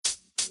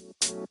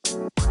Yo,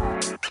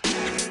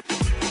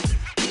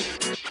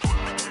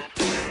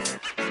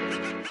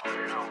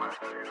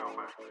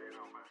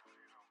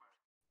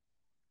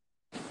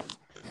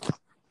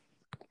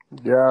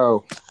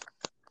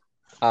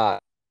 Uh,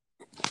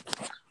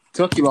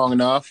 took you long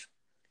enough.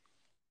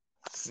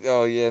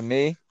 oh, yeah,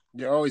 me?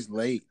 You're always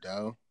late,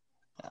 though.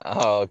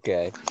 Oh,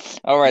 okay.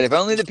 All right, if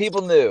only the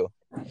people knew.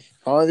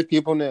 Only the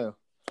people knew.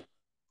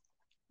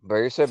 Bro,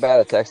 you're so bad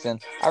at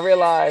texting. I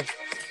realize.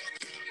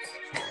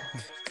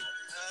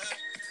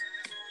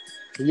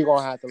 You're going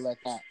to have to let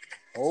that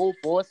hold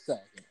for a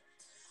second.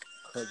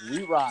 Because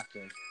we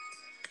rocking.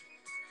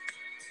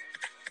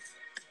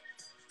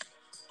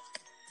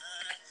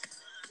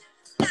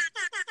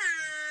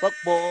 Fuck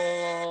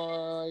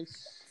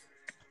boys.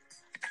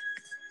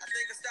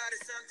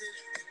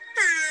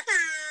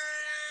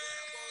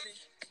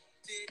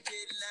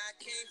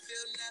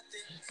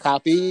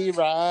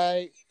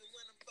 Copyright.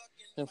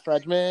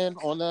 Infringement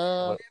on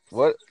the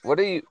What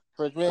are you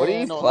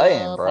infringement on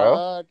playing, the bro?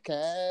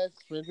 podcast.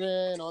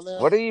 Infringement on the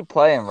What are you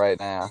playing right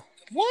now?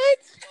 what?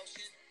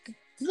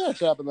 You gotta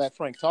shut up and let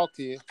Frank talk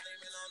to you.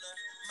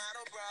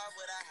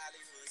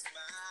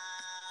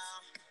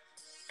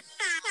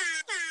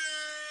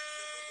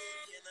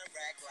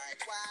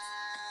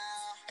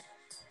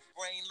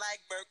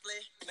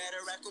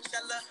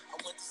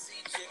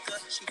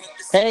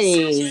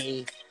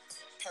 Hey,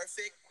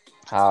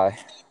 Hi.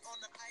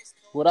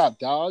 what up,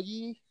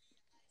 doggy?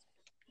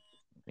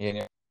 You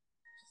know,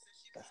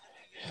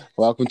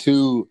 Welcome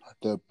to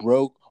the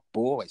Broke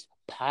Boys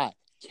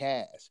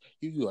Podcast.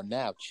 You are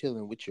now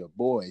chilling with your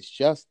boys,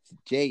 just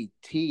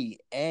JT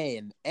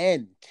and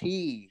NT.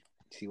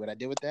 See what I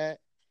did with that?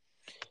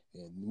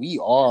 And we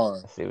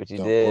are I see what you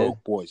the did.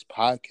 Broke Boys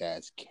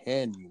Podcast.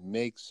 Can you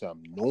make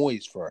some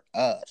noise for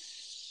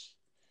us?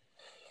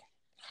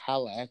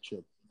 Holla at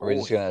your boy. We're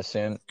just gonna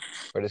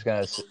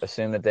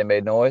assume that they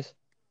made noise.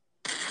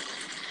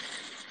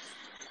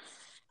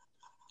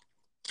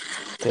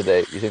 You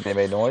think they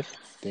made noise?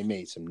 They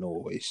made some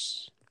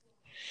noise.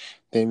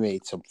 They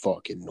made some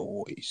fucking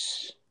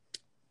noise.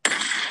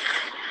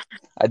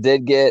 I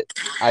did get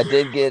a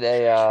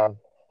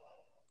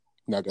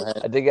Now go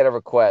ahead. I did get a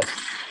request.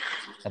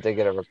 I did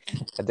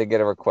get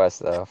a request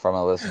though from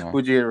a listener.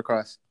 What'd you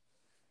request?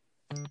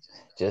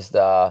 Just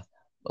a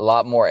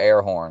lot more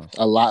air horns.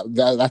 A lot.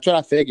 That's what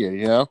I figured,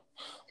 you know?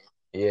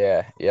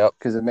 Yeah, yep.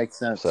 Because it makes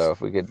sense. So if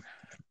we could,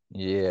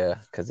 yeah,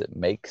 because it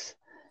makes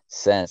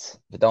sense.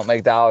 If it don't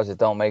make dollars, it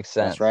don't make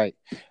sense. That's right.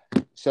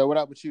 So what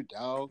up with you,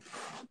 dog?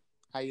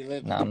 How you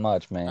living? Not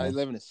much, man. How you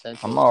living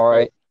essentially? I'm all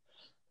right.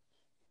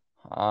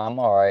 I'm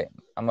all right.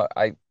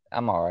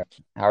 I'm all right.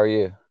 How are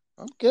you?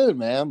 I'm good,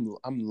 man.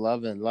 I'm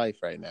loving life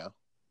right now.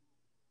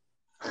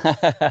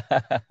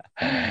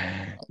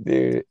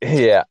 Dude,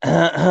 yeah.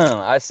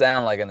 I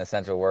sound like an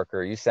essential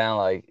worker. You sound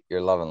like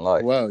you're loving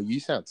life. Whoa, you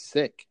sound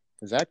sick.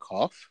 Is that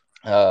cough?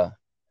 No,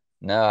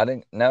 I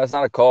didn't. No, it's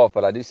not a cough,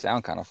 but I do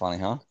sound kind of funny,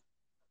 huh?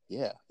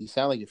 Yeah, you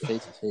sound like your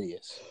face is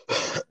hideous.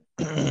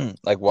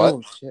 Like what?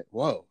 Oh shit!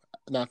 Whoa,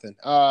 nothing.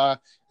 Did I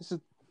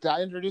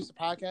introduce the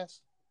podcast?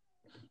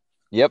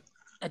 Yep.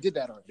 I did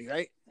that already,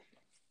 right?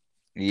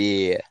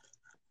 Yeah.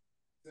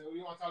 So what do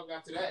you want to talk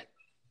about today?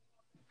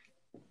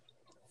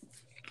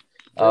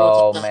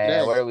 Oh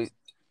man, where do we?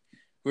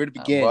 Where to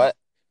begin? What?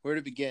 Where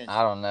to begin?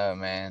 I don't know,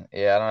 man.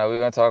 Yeah, I don't know. What are we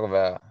gonna talk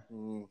about?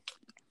 Do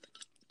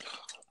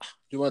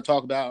you want to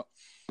talk about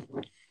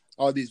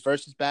all these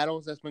versus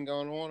battles that's been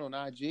going on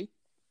IG?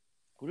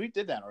 We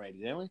did that already,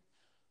 didn't we?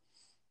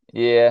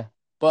 Yeah.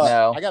 But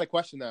no. I got a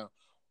question though.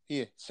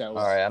 Yeah. So.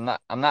 All right. I'm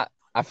not.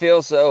 I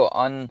feel so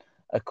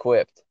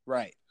unequipped.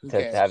 Right.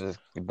 To have this,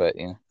 but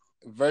you know.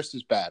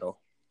 Versus battle.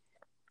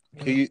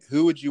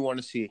 Who would you want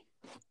to see?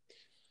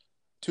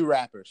 Two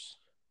rappers.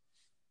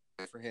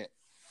 For hit.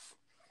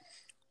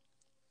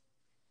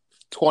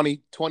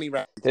 20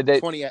 records.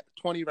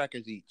 20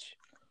 records each.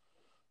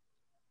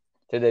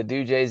 Did they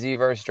do Jay-Z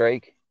versus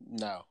Drake?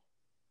 No.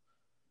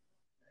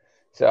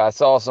 So I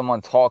saw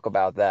someone talk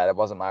about that. It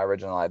wasn't my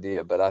original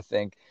idea, but I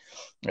think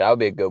that would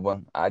be a good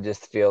one. I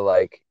just feel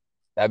like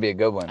that'd be a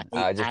good one.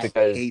 I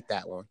hate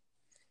that one.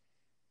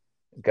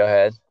 Go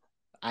ahead.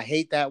 I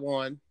hate that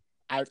one.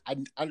 I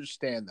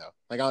understand though.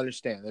 Like I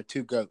understand. They're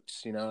two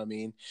goats, you know what I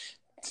mean?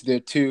 They're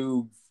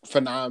two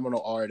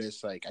phenomenal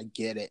artists. Like I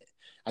get it.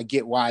 I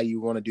get why you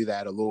want to do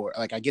that allure.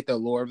 Like I get the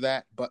allure of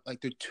that, but like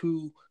they're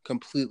two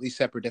completely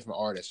separate different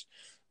artists.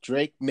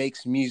 Drake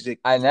makes music.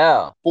 I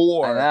know,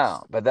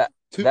 but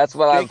that's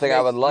what I think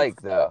I would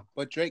like though.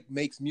 But Drake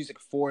makes music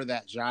for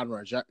that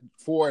genre,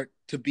 for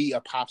to be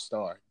a pop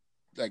star.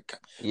 Like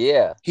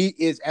yeah, he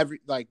is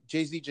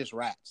Jay-Z just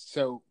raps.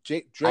 So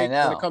Drake when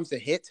it comes to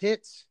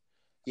hits,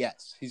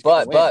 yes, he's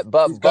gonna win.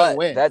 He's gonna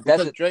win.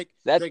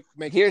 Drake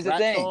makes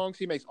rap songs.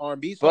 He makes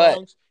R&B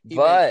songs.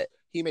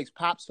 He makes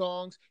pop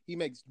songs. He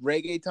makes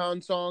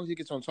reggaeton songs. He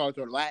gets on songs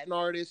with Latin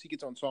artists. He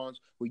gets on songs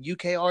with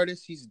UK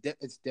artists.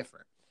 It's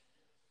different.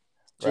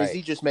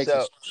 Jay-Z just makes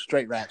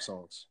straight rap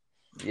songs.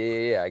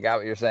 Yeah, I got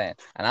what you're saying,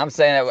 and I'm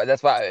saying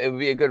that's why it would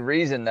be a good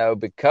reason though,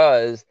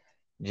 because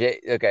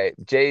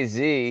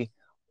Jay-Z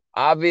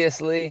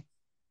obviously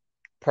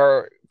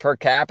per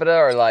capita,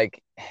 or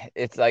like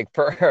it's like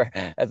per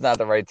that's not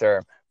the right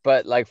term,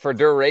 but like for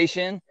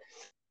duration.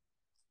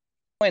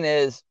 Point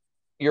is,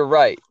 you're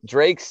right.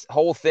 Drake's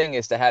whole thing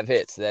is to have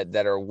hits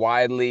that are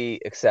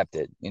widely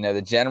accepted.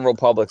 The general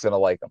public's gonna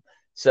like them.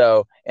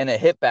 So in a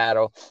hit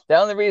battle, the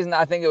only reason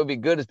I think it would be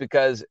good is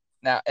because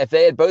now if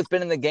they had both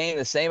been in the game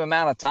the same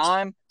amount of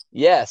time,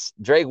 yes,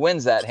 Drake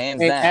wins that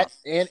hands down. At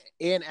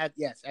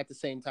the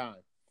same time.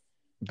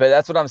 But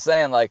that's what I'm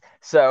saying. Like,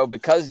 so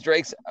because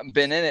Drake's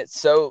been in it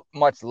so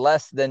much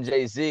less than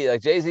Jay-Z,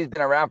 like Jay-Z's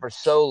been around for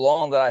so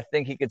long that I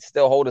think he could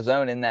still hold his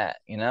own in that,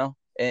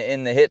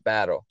 in the hit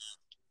battle.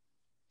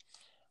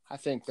 I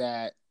think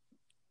that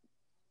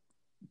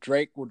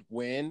Drake would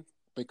win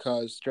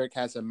because Drake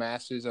has a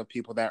masses of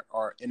people that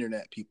are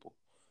internet people.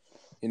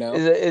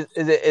 Is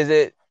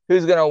it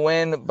who's gonna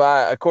win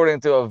by according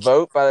to a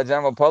vote by the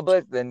general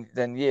public? Then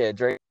yeah,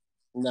 Drake.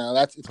 No,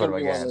 it's gonna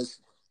be one of those.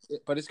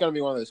 But it's gonna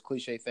be one of those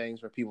cliche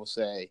things where people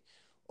say,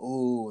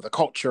 "Ooh, the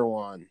culture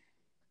won,"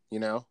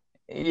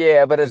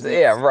 Yeah, but it's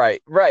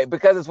right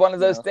because it's one of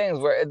those things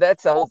where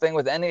that's the whole thing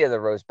with any of the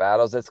roast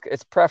battles.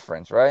 It's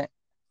preference, right?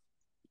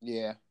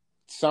 Yeah,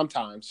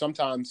 sometimes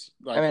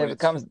like I mean, it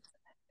becomes.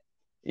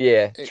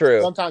 Yeah,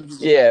 true. Sometimes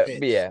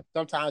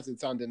sometimes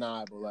it's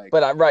undeniable. Like,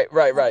 but right.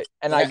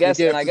 And I guess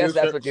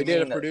that's what you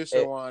did a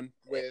producer one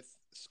with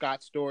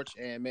Scott Storch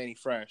and Manny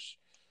Fresh,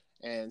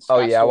 and Scott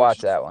Storch, I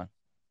watched that one.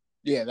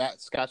 Yeah,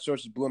 that Scott Storch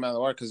just blew him out of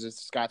the water because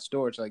it's Scott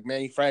Storch. Like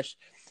Manny Fresh,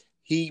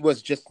 he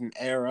was just an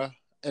era,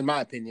 in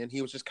my opinion.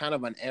 He was just kind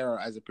of an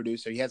era as a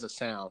producer. He has a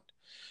sound,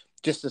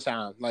 just a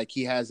sound. Like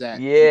he has that.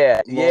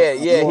 Yeah.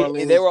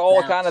 They were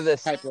all kind of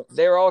this.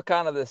 They were all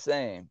kind of the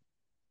same.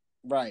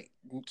 Right.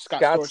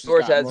 Scott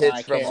Storch has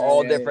hits from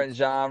all different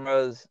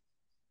genres.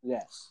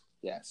 Yes.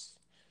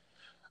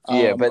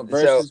 Yeah, but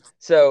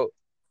so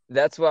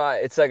that's why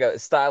it's like a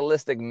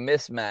stylistic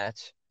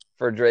mismatch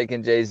for Drake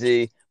and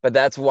Jay-Z. But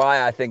that's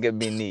why I think it'd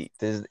be neat.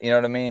 You know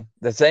what I mean?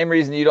 The same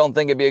reason you don't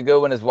think it'd be a good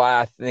one is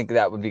why I think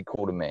that would be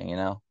cool to me.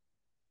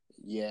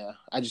 Yeah,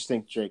 I just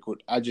think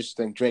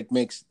Drake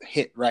makes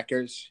hit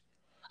records.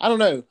 I don't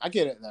know. I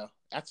get it though.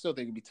 I still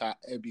think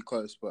it'd be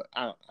close, but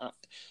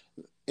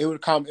it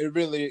would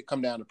really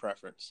come down to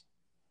preference.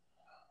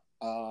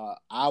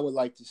 I would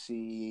like to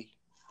see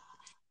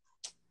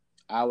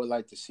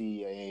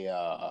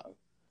a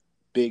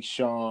Big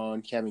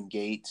Sean, Kevin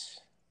Gates.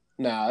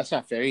 No, that's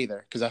not fair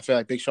either because I feel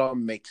like Big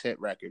Sean makes hit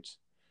records.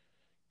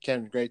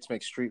 Kevin Gates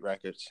makes street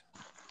records.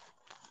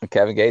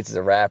 Kevin Gates is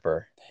a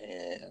rapper.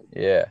 Damn.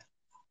 Yeah.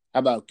 How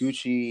about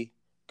Gucci,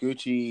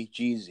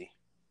 Jeezy?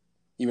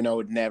 Even though it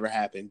would never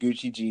happen.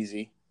 Gucci,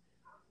 Jeezy.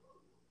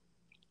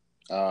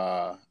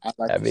 I'd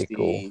like to see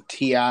cool.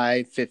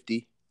 T.I.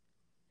 50.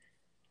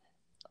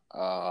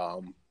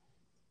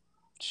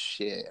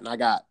 Shit, and I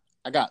got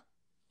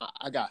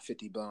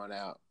 50 blowing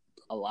out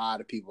a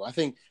lot of people. I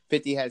think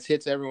 50 has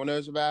hits everyone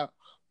knows about,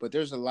 but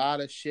there's a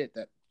lot of shit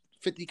that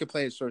 50 could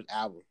play his first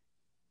album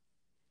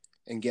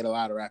and get a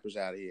lot of rappers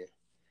out of here.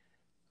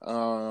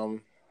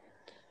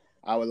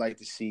 I would like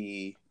to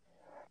see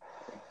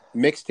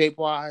mixtape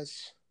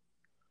wise.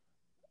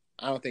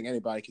 I don't think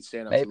anybody can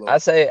stand up to Lil. I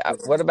say,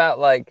 what about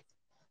Tekashi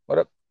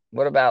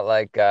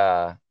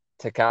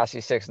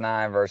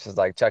 6ix9ine versus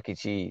like Chuck E.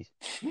 Cheese?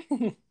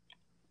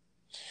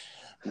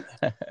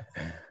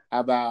 How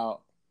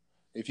about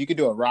if you could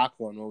do a rock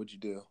one, what would you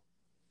do?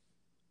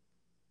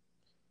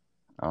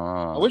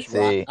 I wish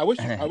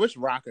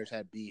rockers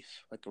had beef.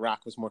 Like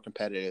rock was more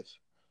competitive.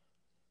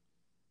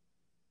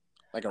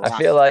 Like a rock. I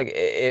feel like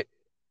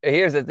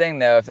here's the thing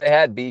though, if they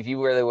had beef,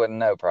 you really wouldn't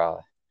know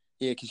probably.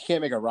 Yeah, because you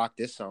can't make a rock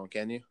diss song,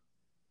 can you?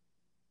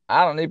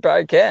 I don't know. You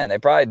probably can. They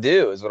probably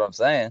do, is what I'm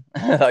saying.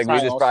 Like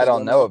we just probably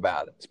don't know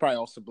about it. It's probably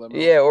all subliminal.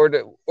 Yeah, or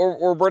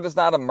we're just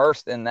not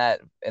immersed in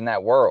that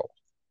world.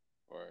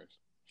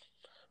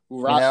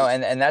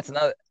 And that's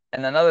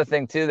another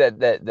thing too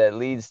that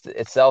leads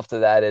itself to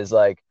that is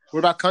like. What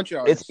about country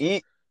artists?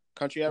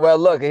 Country artists? Well,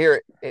 look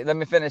here. Let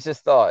me finish this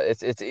thought.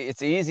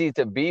 It's easy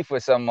to beef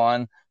with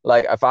someone.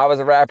 Like if I was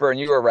a rapper and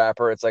you were a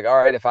rapper, it's like, all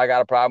right, if I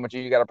got a problem with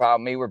you, you got a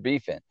problem with me, we're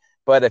beefing.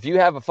 But if you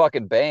have a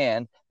fucking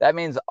band, that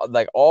means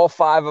like all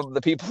 5 of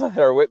the people that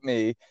are with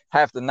me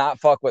have to not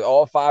fuck with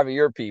all 5 of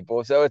your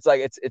people. So it's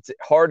like it's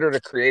harder to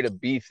create a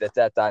beef that's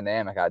that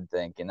dynamic, I'd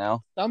think,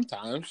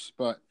 Sometimes,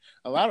 but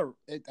a lot of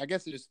it, I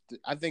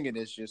think it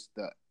is just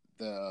the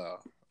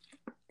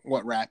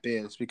what rap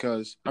is,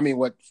 because I mean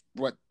what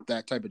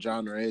that type of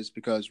genre is,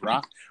 because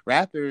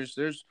rappers,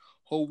 there's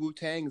whole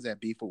Wu-Tangs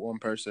that beef with one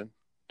person.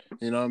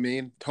 You know what I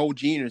mean? Whole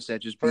genres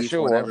that just beef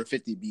whatever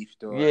 50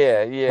 beefed or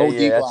yeah,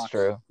 that's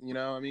true. You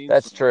know what I mean?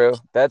 That's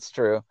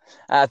true.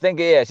 I think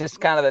it's just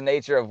kind of the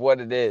nature of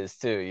what it is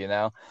too,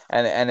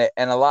 and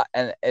a lot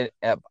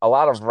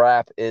of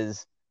rap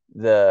is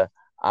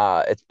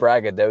it's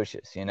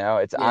braggadocious,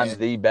 it's I'm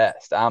the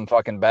best, I'm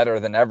fucking better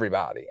than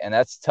everybody, and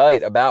that's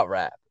tight about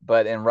rap.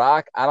 But in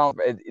rock,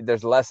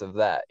 there's less of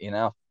that,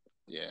 Yeah,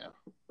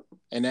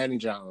 in any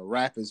genre,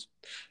 rap is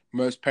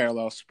most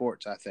parallel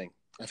sports, I think.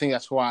 I think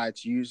that's why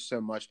it's used so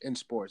much in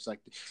sports. Like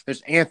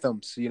there's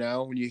anthems, you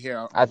know, when you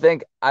hear. I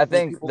think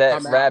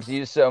that rap's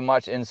used so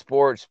much in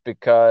sports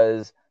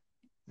because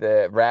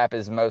the rap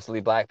is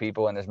mostly black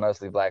people and there's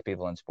mostly black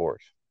people in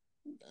sports.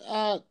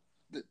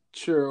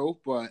 True,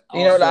 but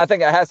you know what? I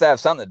think it has to have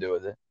something to do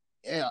with it.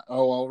 Yeah.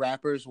 Oh, well,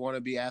 rappers want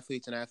to be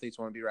athletes and athletes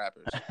want to be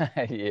rappers.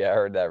 Yeah, I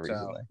heard that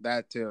recently. So,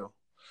 that too.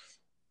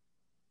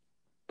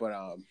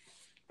 But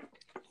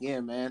yeah,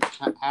 man.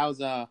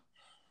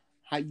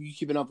 How you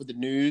keeping up with the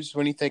news?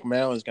 When do you think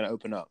Maryland's gonna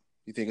open up?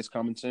 You think it's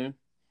coming soon?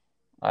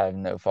 I have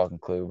no fucking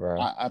clue, bro.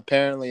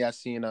 Apparently, I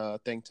seen a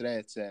thing today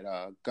that said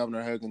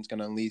Governor Hogan's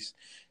gonna unleash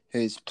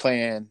his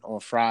plan on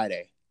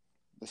Friday,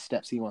 the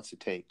steps he wants to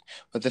take.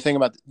 But the thing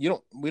about I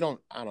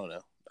don't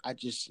know.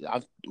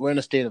 We're in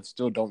a state of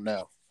still don't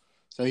know.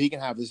 So he can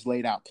have this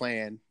laid out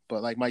plan,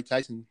 but like Mike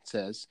Tyson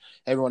says,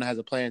 everyone has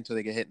a plan until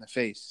they get hit in the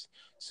face.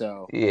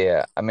 So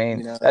yeah, I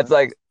mean, that's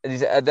like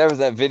there was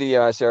that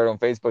video I shared on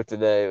Facebook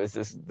today. It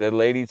was the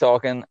lady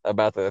talking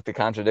about the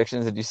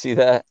contradictions. Did you see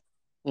that?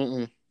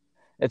 Mm-mm.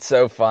 It's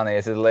so funny.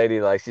 It's this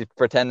lady, like, she's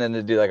pretending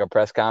to do like a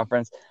press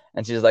conference,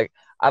 and she's like,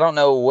 I don't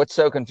know what's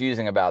so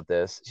confusing about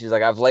this. She's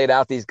like, I've laid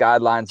out these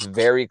guidelines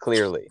very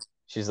clearly.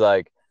 She's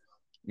like,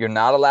 you're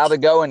not allowed to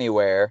go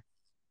anywhere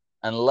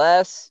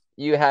unless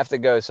you have to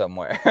go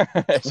somewhere.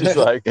 She's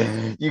like,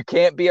 you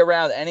can't be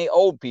around any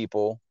old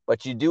people,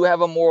 but you do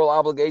have a moral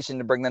obligation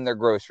to bring them their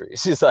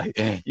groceries. She's like,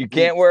 you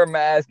can't wear a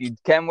mask. You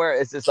can wear.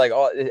 It's just like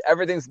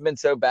everything's been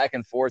so back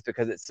and forth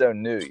because it's so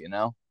new, you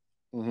know.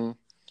 Mm-hmm.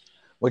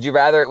 Would you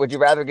rather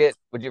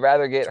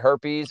get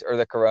herpes or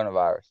the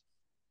coronavirus?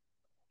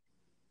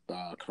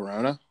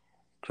 Corona.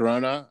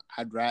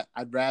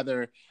 I'd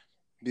rather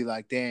be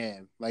like,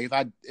 damn. Like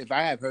if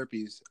I have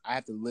herpes, I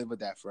have to live with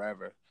that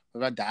forever.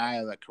 If I die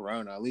of like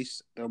corona, at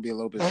least there'll be a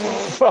little bit.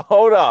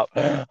 Hold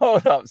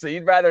up. So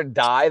you'd rather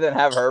die than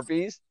have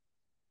herpes?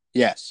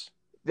 Yes.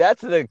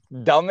 That's the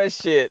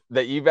dumbest shit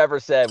that you've ever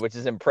said, which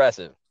is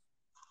impressive.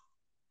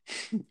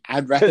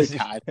 I'd rather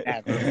die than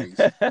have herpes.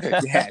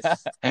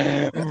 Yes,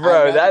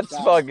 bro, that's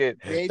fucking.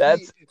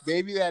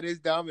 Maybe that is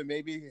dumb, and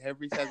maybe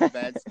herpes has a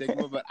bad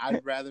stigma, but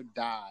I'd rather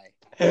die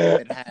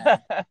than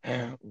have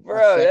a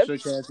sexually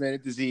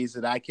transmitted disease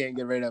that I can't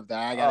get rid of. That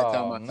I gotta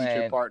tell my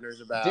future partners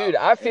about. Dude,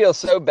 I feel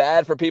so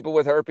bad for people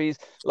with herpes.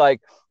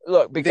 Like,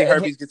 look, because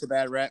herpes gets a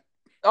bad rep.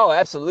 Oh,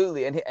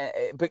 absolutely,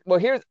 well,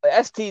 here's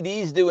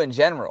STDs do in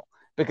general,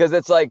 because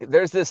it's like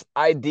there's this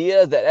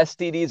idea that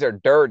STDs are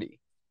dirty,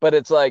 but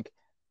it's like,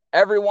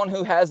 everyone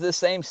who has this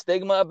same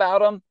stigma about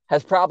them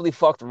has probably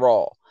fucked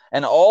raw.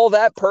 And all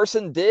that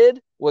person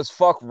did was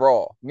fuck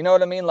raw. You know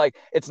what I mean? Like,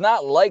 it's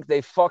not like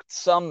they fucked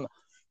some,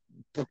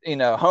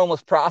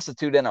 homeless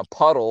prostitute in a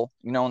puddle,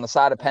 on the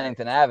side of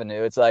Pennington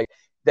Avenue. It's like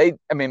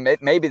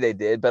maybe they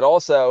did, but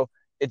also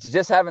it's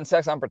just having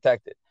sex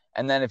unprotected.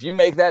 And then if you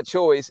make that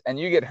choice and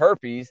you get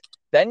herpes,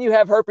 then you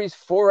have herpes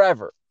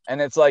forever.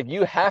 And it's like,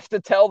 you have to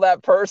tell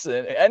that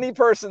person, any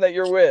person that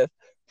you're with,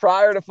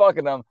 prior to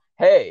fucking them,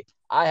 hey,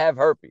 I have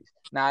herpes.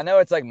 Now, I know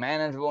it's like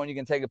manageable and you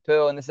can take a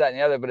pill and this, that, and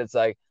the other, but it's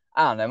like,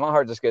 I don't know. My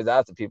heart just goes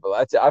out to people.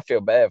 I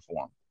feel bad for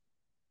them.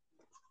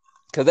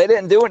 Because they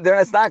didn't do it.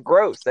 It's not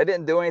gross. They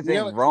didn't do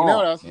anything wrong. You know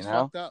what else is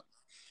fucked up?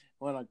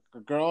 When a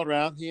girl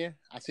around here,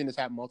 I've seen this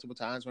happen multiple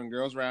times, when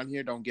girls around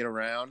here don't get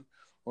around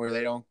or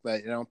they don't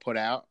put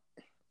out,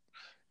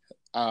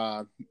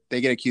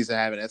 they get accused of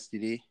having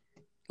STD,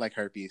 like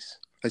herpes.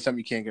 Like something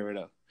you can't get rid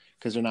of.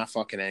 Because they're not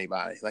fucking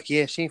anybody. Like,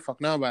 yeah, she ain't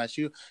fucking nobody.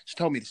 She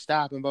told me to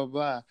stop and blah, blah,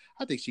 blah.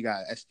 I think she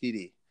got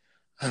STD.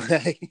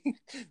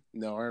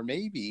 No, or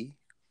maybe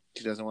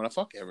she doesn't want to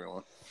fuck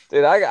everyone.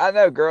 Dude, I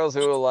know girls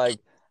who will, like,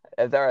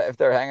 if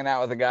they're hanging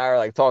out with a guy or,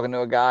 like, talking to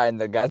a guy and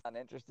the guy's not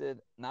interested,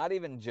 not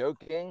even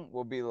joking,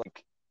 will be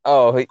like,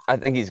 oh, I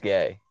think he's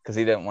gay because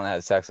he didn't want to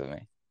have sex with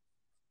me.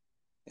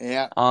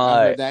 Yeah,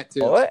 I heard that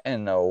too. What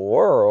in the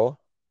world?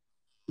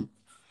 Do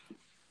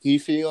you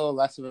feel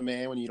less of a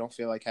man when you don't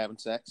feel like having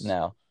sex?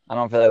 No. I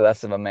don't feel like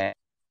less of a man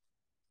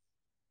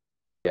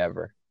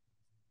ever.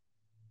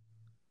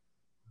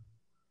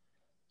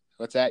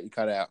 What's that? You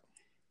cut out.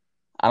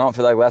 I don't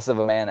feel like less of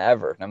a man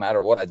ever, no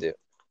matter what I do.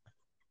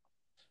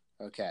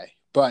 Okay.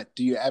 But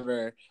do you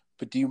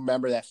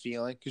remember that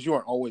feeling? Because you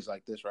weren't always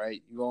like this,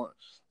 right? You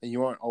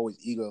weren't always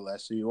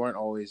egoless, so you weren't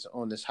always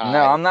on this high.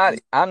 No, I'm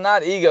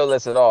not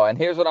egoless at all. And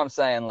here's what I'm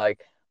saying.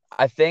 Like,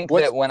 I think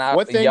that when I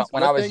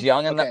was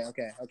young enough.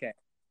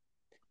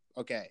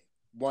 Okay.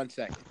 1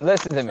 second.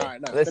 Listen to me. All right,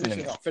 no,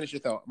 finish your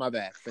thought. My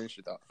bad. Finish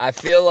your thought. I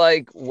feel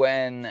like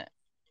when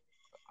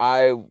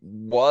I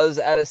was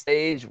at a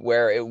stage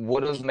where it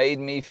would have made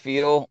me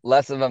feel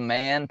less of a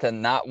man to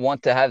not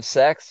want to have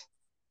sex,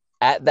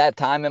 at that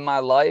time in my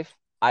life,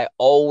 I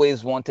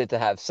always wanted to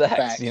have sex.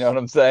 Facts. You know what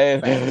I'm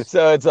saying? Facts.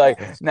 So it's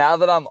like, now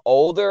that I'm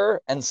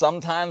older and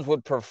sometimes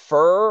would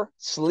prefer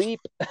sleep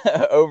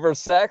over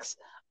sex,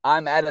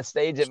 I'm at a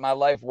stage in my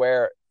life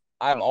where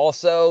I'm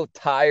also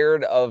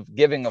tired of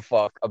giving a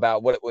fuck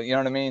about what you know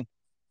what I mean?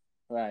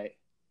 Right.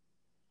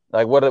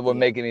 Like what it would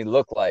make me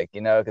look like,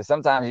 because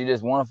sometimes you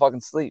just want to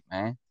fucking sleep,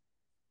 man.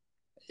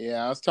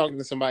 Yeah, I was talking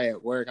to somebody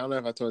at work. I don't know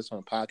if I told this on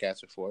a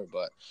podcast before,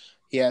 but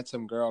he had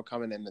some girl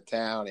coming into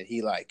town, and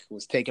he like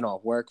was taking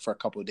off work for a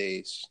couple of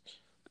days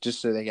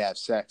just so they could have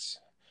sex.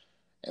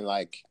 And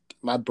like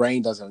my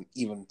brain doesn't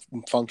even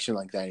function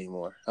like that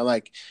anymore. I'm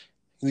like,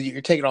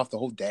 you're taking off the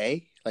whole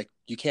day. Like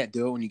you can't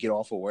do it when you get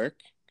off of work.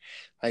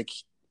 Like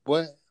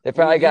what? They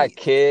probably got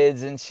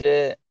kids and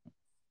shit.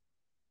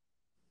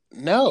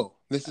 No,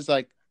 this is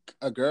like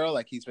a girl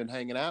like he's been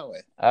hanging out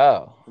with.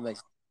 Oh, and like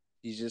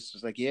he just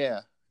was like, yeah,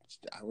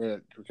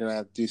 we're gonna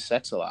have to do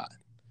sex a lot.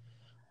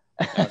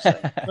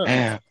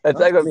 It's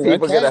like when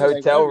people get a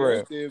hotel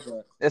room.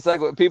 It's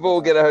like when people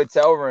will get a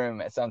hotel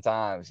room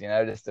sometimes,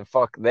 just to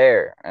fuck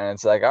there. And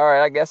it's like, all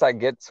right, I guess I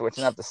get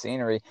switching up the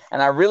scenery.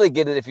 And I really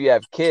get it if you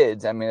have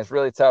kids. I mean, it's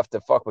really tough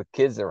to fuck with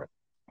kids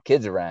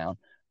around.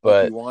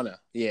 But if you wanna,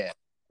 yeah,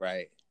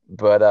 right.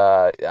 But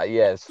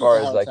yeah, as far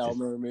as like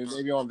room,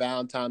 maybe on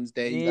Valentine's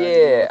Day.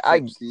 Yeah,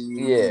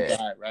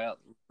 right.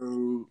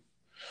 Oh,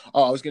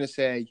 I was gonna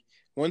say,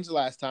 when's the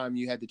last time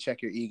you had to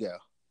check your ego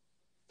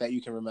that you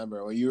can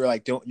remember, or you were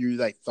like,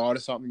 thought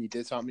of something, you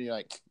did something, you're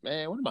like,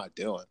 man, what am I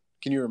doing?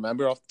 Can you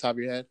remember off the top of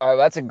your head? Oh,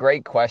 that's a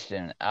great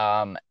question.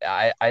 I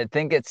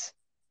think it's,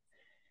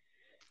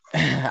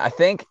 I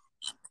think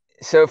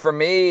so. For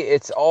me,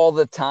 it's all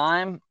the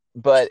time,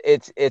 but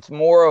it's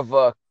more of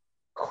a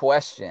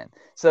question.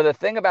 So the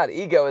thing about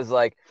ego is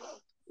like,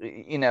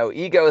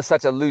 ego is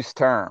such a loose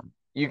term.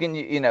 You can,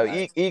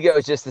 right. Ego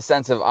is just the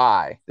sense of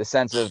I, the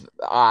sense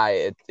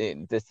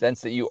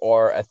that you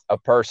are a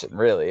person,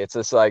 really. It's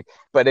just like,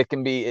 but it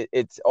can be,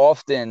 it's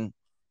often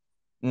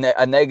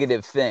a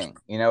negative thing,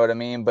 you know what I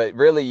mean? But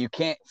really, you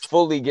can't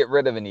fully get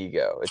rid of an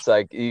ego. It's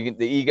like the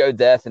ego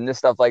death and this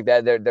stuff like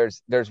that.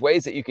 There's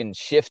ways that you can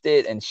shift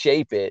it and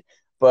shape it,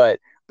 but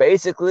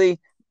basically,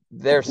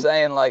 they're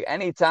saying like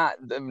anytime,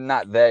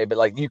 not they, but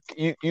like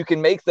you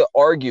can make the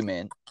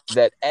argument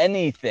that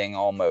anything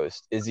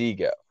almost is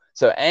ego.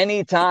 So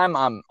anytime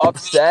I'm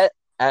upset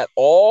at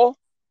all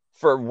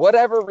for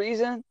whatever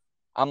reason,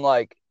 I'm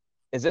like,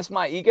 is this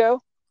my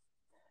ego?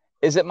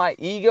 Is it my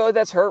ego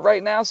that's hurt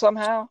right now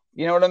somehow?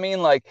 You know what I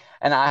mean? Like,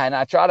 and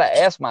I try to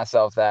ask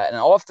myself that,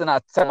 and often I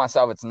tell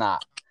myself it's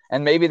not.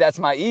 And maybe that's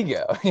my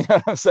ego. You know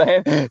what I'm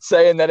saying?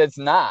 Saying that it's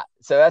not.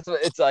 So that's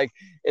what it's like.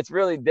 It's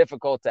really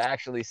difficult to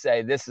actually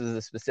say this is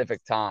a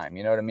specific time.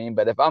 You know what I mean?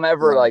 But if I'm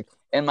ever like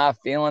in my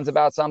feelings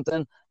about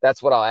something,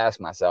 that's what I'll ask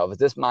myself. Is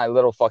this my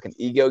little fucking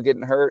ego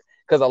getting hurt?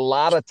 Because a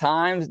lot of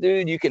times,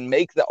 dude, you can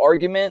make the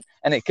argument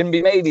and it can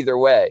be made either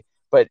way,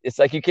 but it's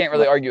like you can't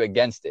really argue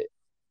against it.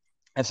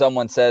 And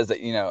someone says that,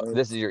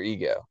 this is your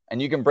ego,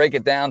 and you can break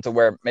it down to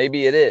where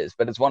maybe it is,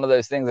 but it's one of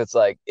those things that's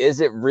like,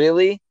 is it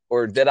really,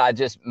 or did I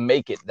just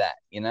make it that,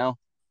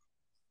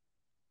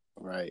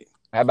 Right.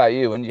 How about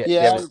you? When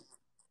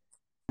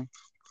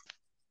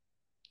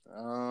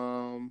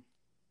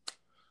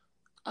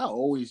I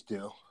always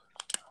do,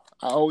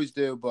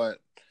 but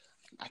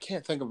I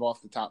can't think of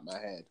off the top of my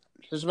head.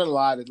 There's been a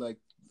lot of like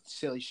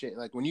silly shit,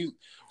 like when you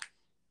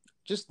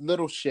just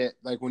little shit,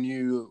 like when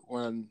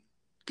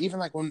even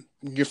like when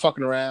you're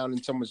fucking around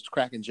and someone's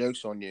cracking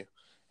jokes on you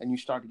and you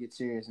start to get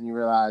serious and you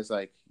realize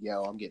like,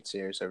 yo, I'm getting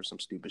serious over some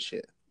stupid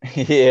shit.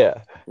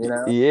 Yeah.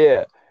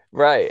 Yeah.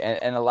 Right.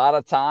 And a lot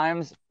of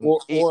times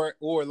or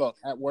look,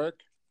 at work,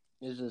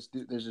 there's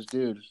this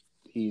dude,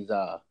 he's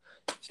got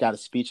a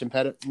speech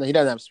impediment. No, he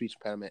doesn't have a speech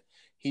impediment.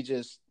 He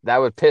just that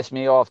would piss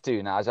me off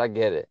too, Naj. I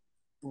get it.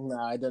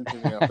 No, it doesn't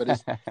piss me off, but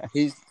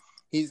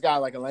he's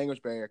got like a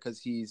language barrier because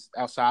he's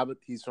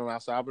from El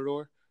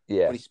Salvador.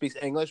 Yeah. But he speaks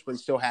English, but he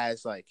still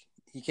has like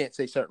he can't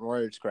say certain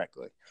words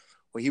correctly.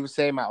 Well, he was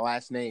saying my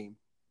last name,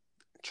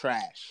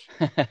 trash.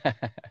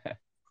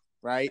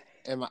 Right?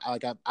 And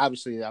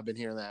obviously I've been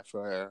hearing that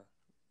for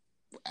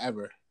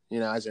ever,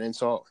 as an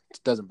insult. It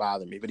doesn't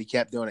bother me, but he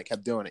kept doing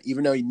it.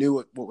 Even though he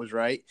knew what was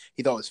right,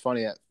 he thought it was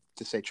funny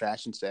to say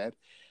trash instead.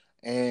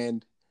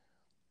 And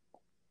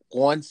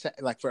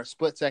for a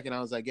split second, I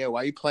was like, "Yo,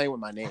 why are you playing with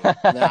my name?" And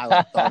then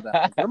I thought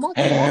about,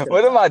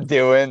 what am I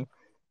doing?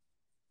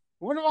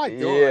 What am I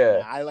doing?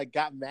 Yeah. I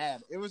got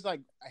mad. It was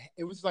like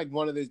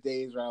one of those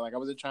days where I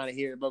wasn't trying to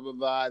hear it, blah blah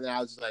blah. And then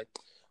I was just like,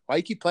 "Why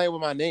you keep playing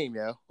with my name,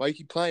 yo? Why you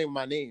keep playing with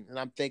my name?" And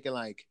I'm thinking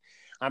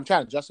I'm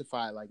trying to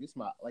justify it,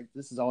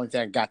 this is the only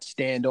thing I got to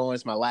stand on.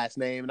 It's my last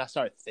name, and I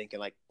started thinking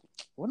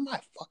what am I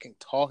fucking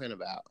talking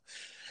about?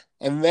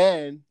 And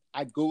then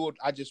I googled.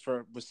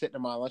 Was sitting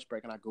in my lunch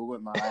break and I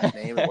googled my last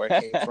name and where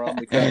it came from,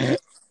 because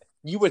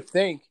you would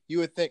think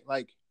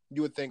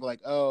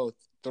oh,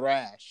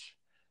 Thrash.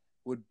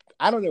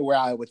 I don't know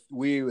where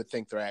we would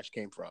think Thrash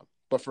came from,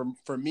 but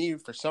for me,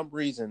 for some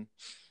reason,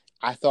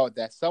 I thought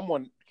that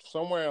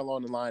somewhere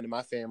along the line in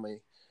my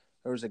family,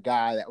 there was a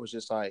guy that was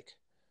just like,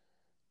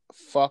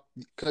 fuck,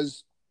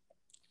 because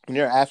when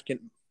you're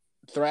African,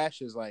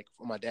 Thrash is like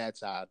on my dad's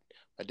side.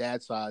 My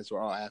dad's sides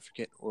were all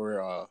African,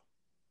 or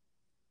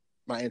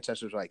my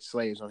ancestors were like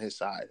slaves on his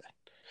side.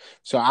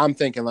 So I'm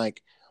thinking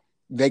like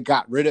they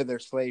got rid of their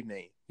slave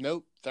name.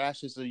 Nope,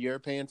 Thrash is a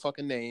European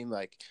fucking name.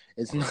 Like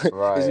it's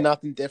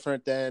nothing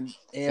different than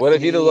Anthony. What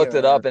if you'd have looked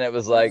it up and it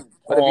was like?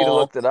 What if you'd have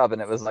looked it up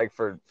and it was like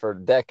for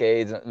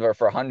decades or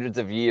for hundreds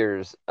of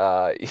years,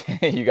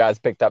 you guys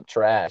picked up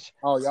Trash.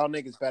 Oh, y'all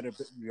niggas better.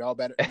 Y'all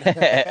better.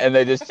 And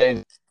they just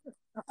changed.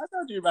 I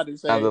thought you were about to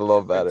say. Sounds a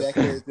little better.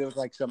 Decades, there was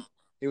like some.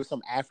 It was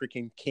some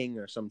African king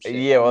or some shit.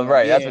 Yeah, well,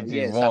 right. That's what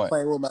you want. Stop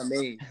playing with my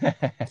name.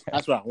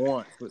 That's what I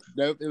want. But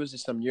nope, it was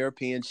just some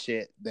European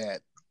shit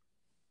that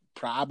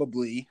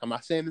probably, I'm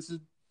not saying this is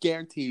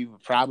guaranteed,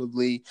 but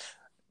probably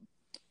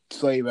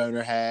slave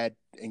owner had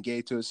and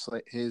gave to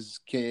his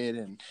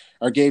kid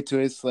or gave to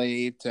his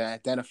slave to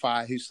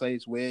identify who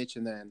slaves which,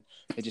 and then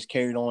it just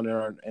carried on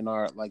in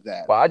our like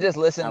that. Well, I just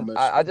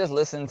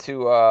listened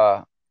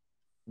to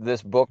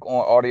this book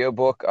on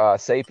audiobook,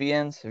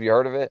 Sapiens. Have you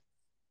heard of it?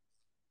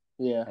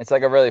 Yeah. It's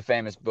like a really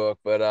famous book,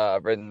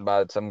 but written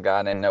by some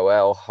guy named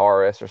Noel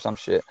Harris or some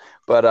shit.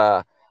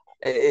 But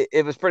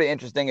it was pretty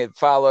interesting. It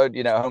followed,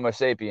 Homo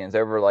sapiens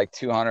over like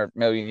 200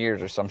 million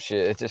years or some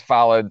shit. It just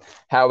followed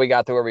how we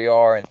got to where we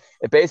are. And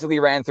it basically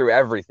ran through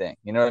everything,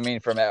 you know what I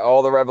mean? From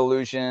all the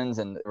revolutions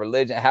and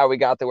religion, how we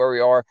got to where we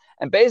are.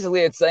 And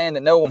basically it's saying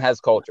that no one has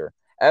culture.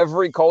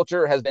 Every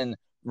culture has been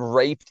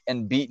raped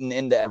and beaten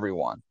into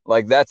everyone.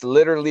 Like that's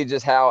literally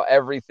just how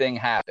everything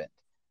happened.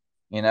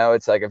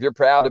 It's like if you're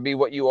proud to be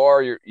what you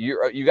are,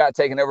 you got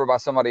taken over by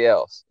somebody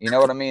else. You know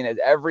what I mean?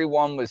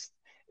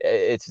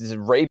 It's just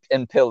rape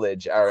and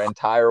pillage our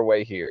entire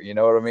way here. You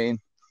know what I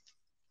mean?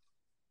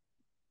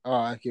 Oh,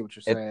 I get what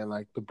you're saying.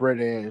 Like the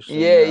British.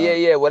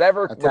 Yeah.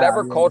 Whatever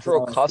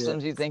cultural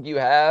customs you think you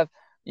have,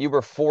 they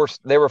were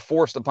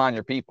forced upon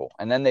your people,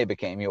 and then they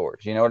became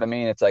yours. You know what I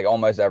mean? It's like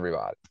almost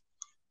everybody.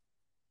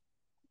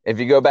 If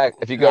you go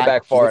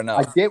back far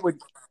enough. I get what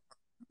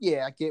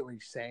you're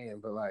saying,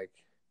 but like,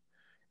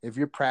 if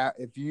you're proud,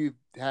 if you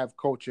have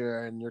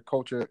culture and your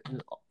culture,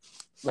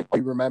 like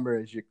you remember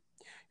is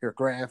your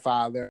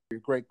grandfather,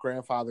 your great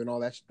grandfather, and all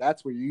that.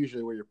 That's where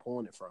you're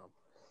pulling it from,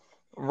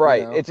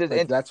 right? It's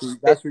just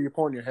that's where you're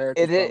pulling your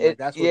heritage from. Like,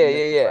 that's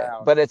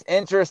yeah. But it's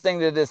interesting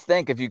to just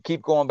think if you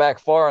keep going back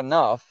far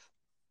enough,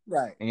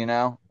 right?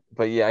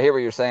 But yeah, I hear what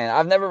you're saying.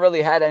 I've never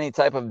really had any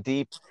type of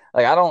deep.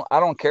 Like I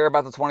don't care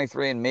about the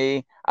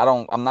 23andMe.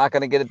 I'm not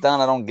gonna get it done.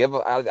 I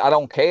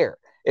don't care.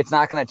 It's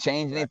not going to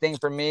change anything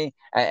for me.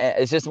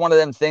 It's just one of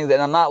them things that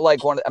I'm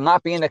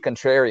not being a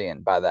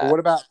contrarian by that. But what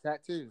about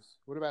tattoos?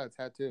 What about a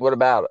tattoo? What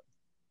about it?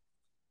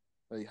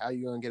 Like, how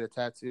you going to get a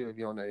tattoo if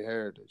you don't know your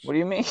heritage? What do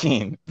you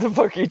mean? The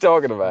fuck are you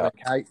talking about?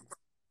 Like,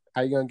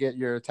 how you going to get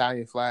your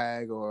Italian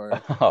flag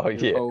or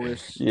your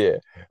Polish? Yeah.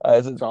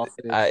 It's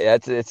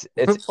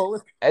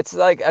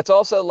like, it's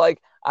also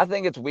like, I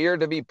think it's weird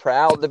to be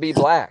proud to be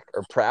black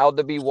or proud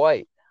to be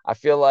white. I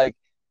feel like,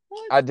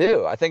 I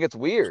do. I think it's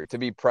weird to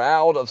be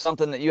proud of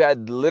something that you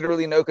had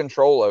literally no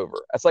control over.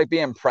 That's like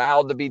being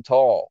proud to be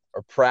tall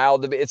or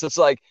proud to be. It's just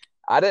like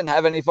I didn't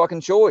have any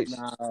fucking choice.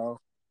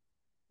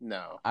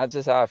 No. That's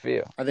just how I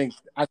feel. I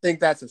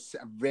think that's a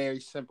very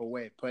simple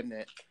way of putting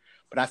it.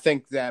 But I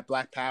think that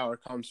Black Power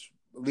comes.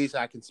 At least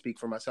I can speak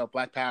for myself.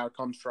 Black Power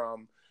comes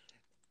from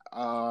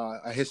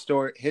a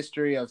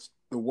history of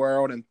the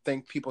world, and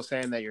people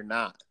saying that you're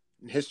not.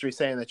 And history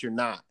saying that you're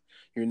not.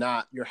 You're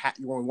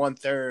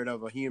 1/3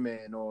 of a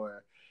human,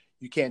 or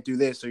you can't do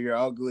this, or you're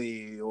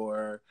ugly,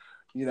 or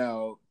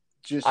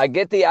just. I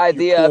get the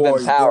idea of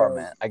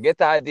empowerment. I get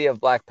the idea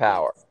of Black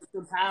Power.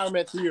 It's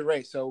empowerment through your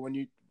race. So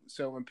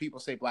when people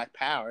say Black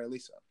Power, at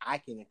least I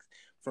can,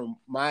 from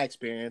my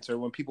experience, or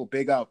when people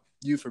big up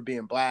you for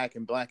being black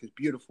and black is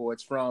beautiful,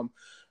 it's from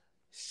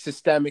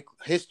systemic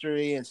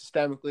history and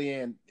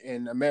systemically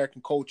in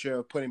American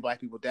culture putting black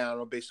people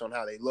down based on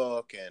how they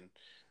look and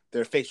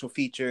their facial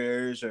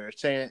features, or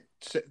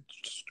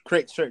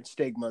create certain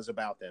stigmas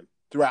about them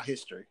throughout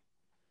history.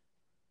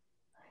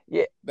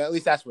 Yeah, but at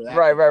least that's where that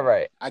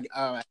right.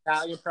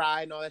 Italian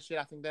pride and all that shit.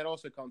 I think that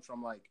also comes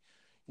from like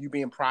you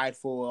being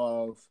prideful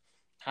of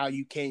how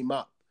you came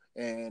up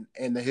and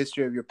the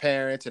history of your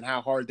parents and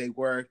how hard they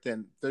worked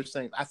and those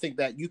things. I think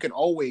that you can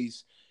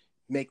always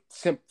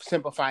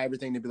simplify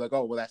everything to be like,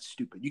 oh, well, that's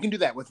stupid. You can do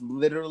that with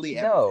literally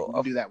everything. You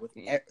can do that with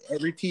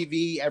every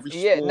TV, every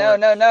sport.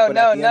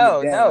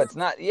 No, it's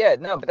not. Yeah,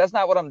 no, but that's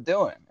not what I'm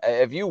doing.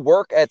 If you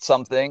work at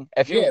something,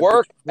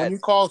 when you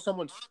call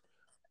someone,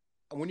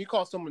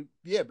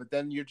 but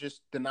then you're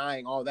just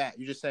denying all that.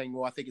 You're just saying,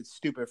 well, I think it's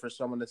stupid for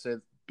someone to say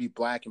be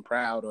black and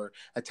proud or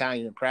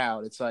Italian and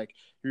proud. It's like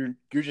you're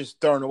just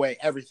throwing away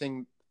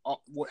everything,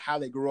 how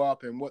they grew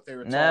up and what they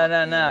were taught.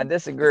 No, I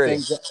disagree.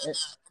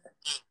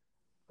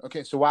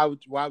 Okay, so why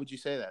would you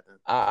say that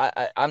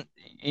then?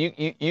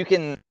 You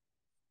can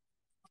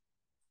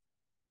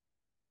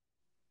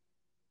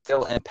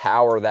still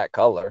empower that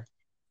color.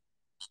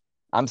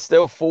 I'm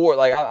still for,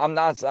 like,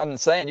 I'm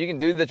saying you can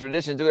do the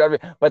tradition, do whatever,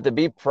 but to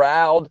be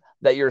proud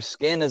that your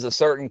skin is a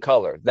certain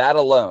color, that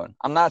alone.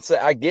 I'm not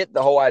saying, I get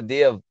the whole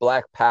idea of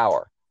Black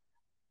Power.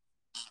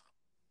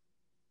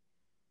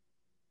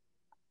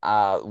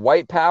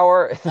 white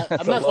power.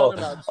 I'm not talking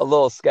about a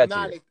little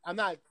sketchy. I'm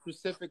not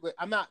specifically.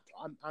 I'm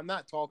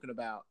not talking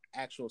about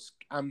actual.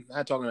 I'm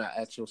not talking about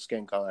actual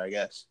skin color, I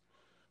guess,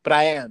 but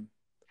I am,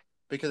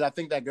 because I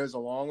think that goes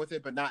along with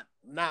it, but not.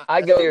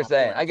 I get what you're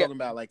saying. I'm talking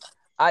about like.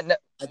 I know.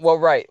 Well,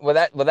 right. Well,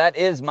 that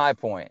is my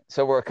point.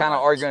 So we're kind of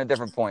arguing a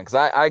different point,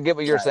 because I get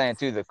what you're saying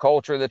too. The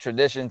culture, the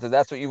traditions, and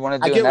that's what you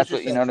want to do, and that's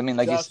what you know what I mean.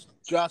 Like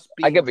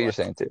I get what you're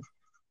saying too.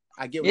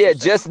 I get what you're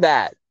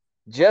saying.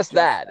 Just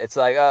that. It's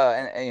like,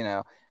 and you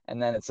know,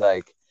 and then it's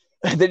like,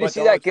 did you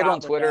see that kid on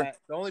Twitter?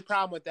 The only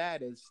problem with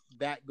that is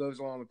that goes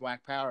along with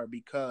Black Power,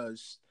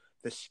 because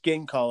the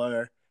skin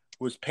color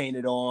was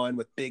painted on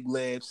with big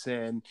lips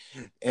and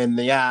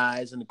the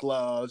eyes and the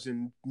gloves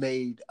and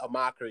made a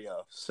mockery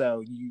of.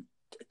 So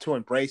to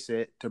embrace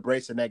the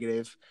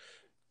negative,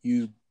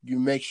 you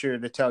make sure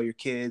to tell your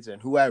kids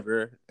and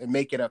whoever, and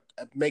make it a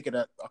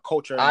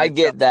culture. I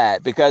get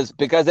that, because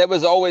it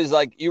was always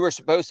like you were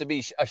supposed to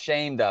be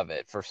ashamed of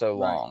it for so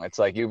long. Right. It's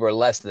like you were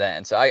less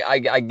than. So I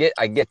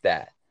get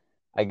that.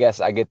 I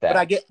guess I get that.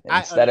 But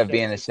instead of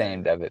being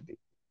ashamed of it.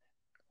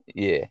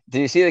 Yeah. Did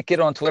you see the kid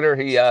on Twitter?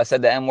 He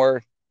said the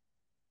N-word.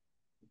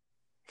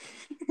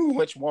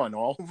 Which one?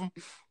 All of them?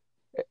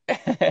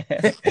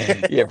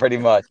 Yeah, pretty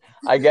much.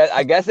 I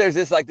guess there's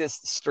this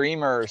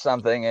streamer or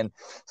something, and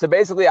so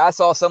basically I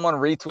saw someone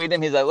retweet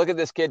him. He's like, look at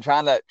this kid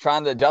trying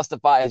to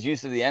justify his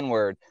use of the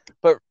N-word.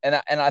 But and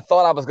I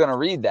thought I was going to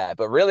read that,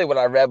 but really what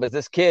I read was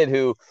this kid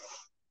who,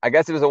 I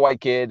guess he was a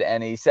white kid,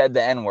 and he said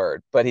the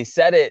N-word, but he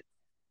said it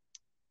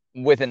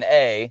with an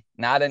A,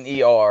 not an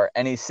ER,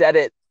 and he said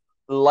it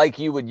like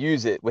you would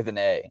use it with an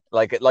A,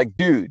 like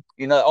dude,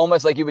 you know,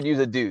 almost like you would use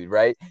a dude,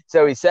 right?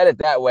 So he said it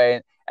that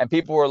way, and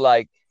people were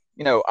like,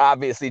 you know,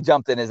 obviously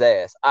jumped in his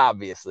ass,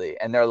 obviously.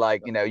 And they're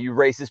like, you know, you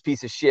racist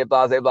piece of shit,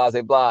 blah, blah,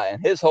 blah, blah.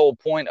 And his whole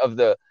point of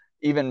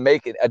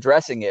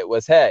addressing it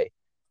was, hey,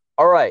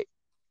 all right,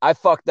 I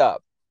fucked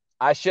up.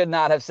 I should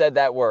not have said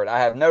that word. I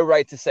have no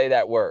right to say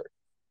that word.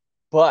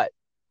 But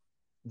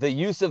the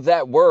use of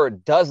that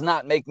word does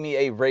not make me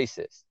a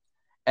racist.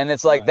 And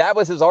it's like, that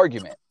was his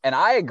argument. And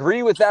I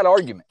agree with that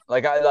argument.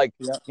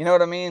 You know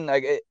what I mean?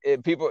 Like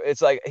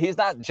it's like, he's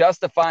not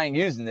justifying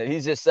using it.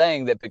 He's just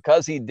saying that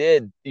because he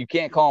did, you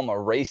can't call him a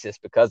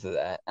racist because of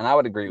that. And I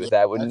would agree with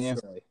that, wouldn't you?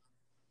 Silly.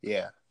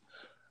 Yeah.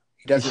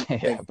 He doesn't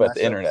think but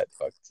the internet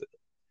fucks it.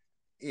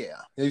 Yeah.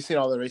 Have you seen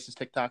all the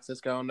racist TikToks that's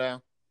going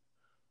down?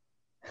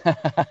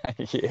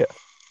 Yeah.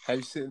 Have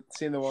you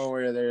seen the one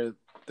where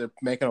they're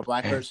making a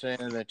black person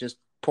and they're just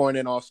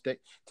pointing off stick?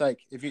 It's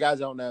like, if you guys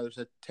don't know, there's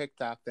a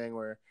TikTok thing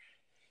where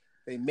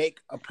they make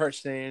a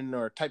person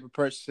or a type of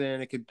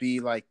person. It could be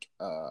like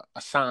a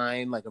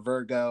sign, like a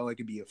Virgo. It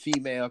could be a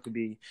female. It could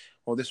be,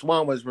 well, this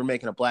one was, we're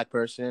making a black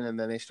person, and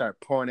then they start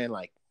pointing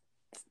like,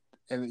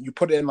 and you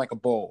put it in like a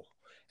bowl,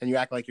 and you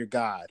act like you're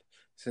God.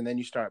 So then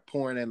you start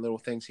pouring in little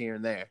things here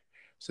and there.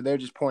 So they're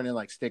just pointing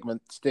like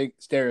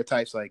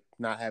stereotypes, like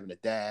not having a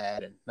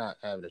dad and not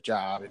having a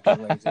job and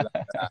being lazy.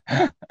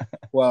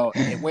 Well,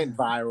 it went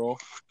viral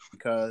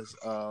because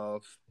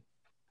of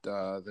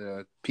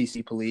the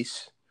PC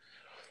police,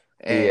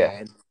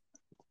 and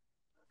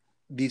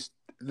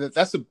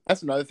that's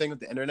another thing with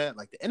the internet.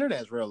 Like, the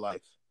internet is real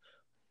life.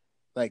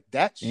 Like,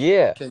 that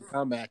shit can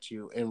come at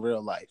you in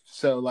real life.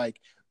 So like,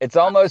 it's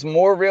almost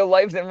more real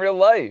life than real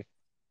life.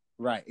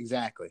 Right,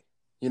 exactly.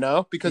 You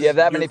know, because you have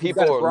that many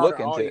people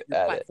looking audience,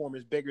 your platform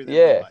is bigger than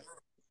real life.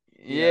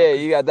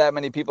 You got that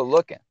many people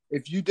looking.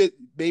 If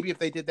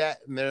they did that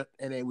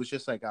and it was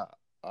just like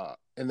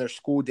in their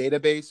school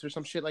database or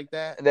some shit like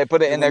that, they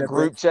put it in their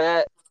group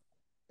chat,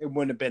 it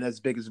wouldn't have been as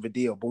big of a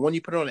deal. But when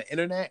you put it on the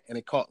internet and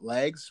it caught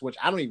legs, which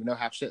I don't even know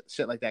how shit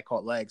like that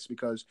caught legs,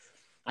 because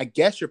I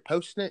guess you're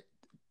posting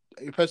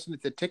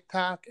it to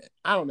TikTok.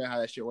 I don't know how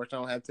that shit works. I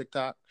don't have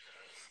TikTok.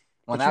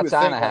 Well, now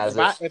China has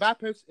it. If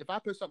I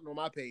post something on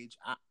my page,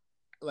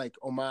 like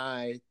on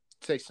my,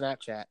 say,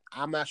 Snapchat,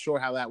 I'm not sure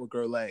how that would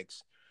grow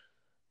legs,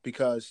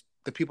 because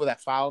the people that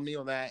follow me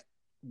on that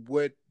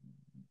wouldn't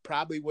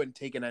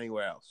take it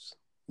anywhere else.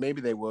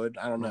 Maybe they would.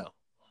 I don't know.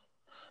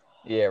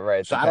 Yeah,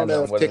 right. So I don't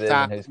know if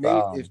TikTok,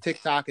 if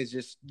TikTok is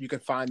just, you can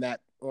find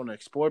that on an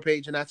explore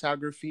page and that's how it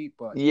grew feet.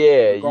 But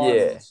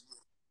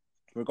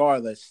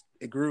regardless,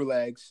 it grew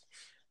legs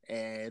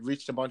and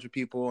reached a bunch of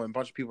people, and a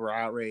bunch of people were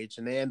outraged,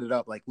 and they ended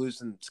up like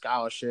losing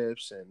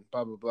scholarships and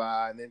blah blah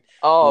blah. And then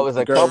it was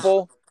a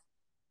couple.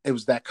 It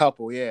was that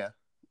couple, yeah.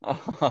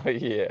 Oh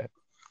yeah.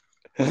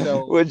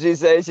 So what'd she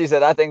say? She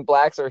said, "I think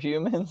blacks are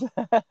humans."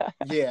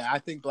 Yeah, I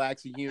think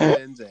blacks are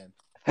humans, and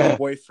my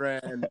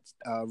boyfriend,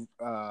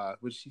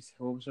 what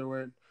was her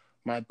word?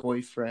 My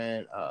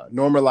boyfriend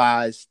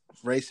normalized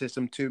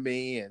racism to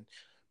me, and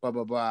blah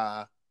blah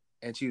blah.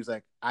 And she was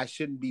like, I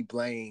shouldn't be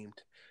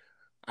blamed.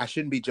 I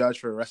shouldn't be judged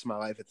for the rest of my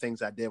life for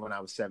things I did when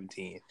I was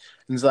 17. And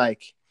it's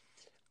like,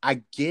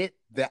 I get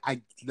that.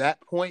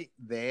 That point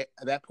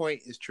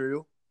is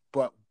true,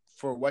 but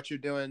for what you're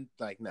doing,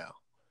 like, no,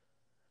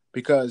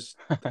 because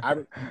at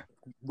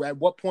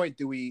what point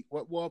do we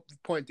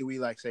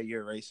like say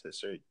you're a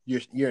racist or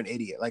you're an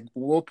idiot? Like,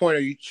 what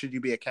point should you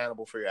be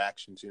accountable for your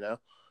actions? You know?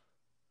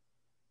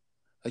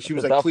 Like she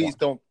was like, please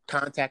don't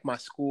contact my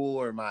school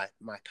or my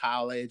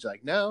college.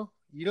 Like, no,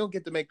 you don't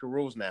get to make the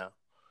rules now.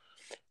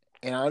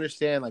 And I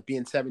understand like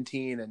being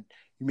 17 and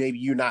maybe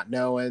you not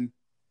knowing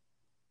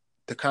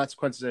the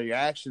consequences of your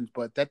actions,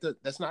 but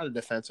that's not a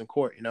defense in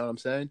court. You know what I'm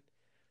saying?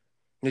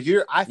 Like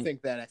I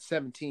think that at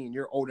 17,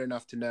 you're old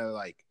enough to know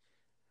like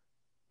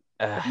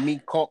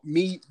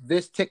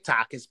this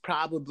TikTok is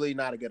probably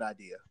not a good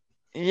idea.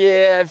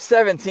 Yeah, at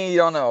 17, you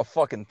don't know a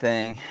fucking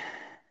thing.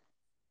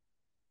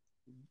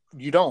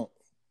 You don't.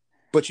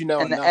 But you know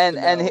enough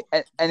and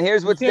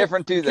here's what's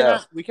different too, though.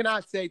 We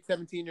cannot say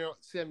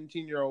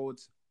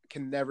 17-year-olds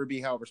can never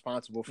be held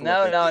responsible for.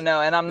 No,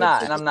 and I'm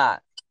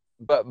not.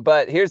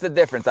 But here's the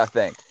difference, I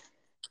think.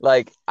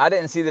 Like I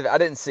didn't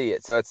see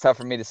it, so it's tough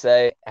for me to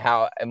say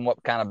how and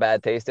what kind of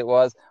bad taste it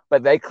was.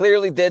 But they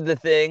clearly did the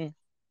thing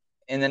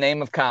in the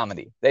name of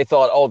comedy. They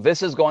thought, oh,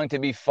 this is going to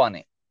be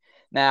funny.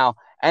 Now,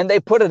 and they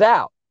put it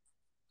out.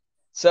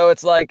 So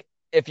it's like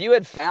if you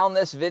had found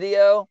this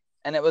video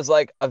and it was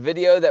like a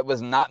video that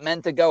was not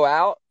meant to go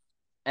out,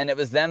 and it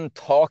was them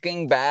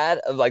talking bad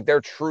of like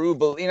their true,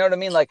 you know what I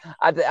mean? Like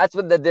that's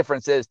what the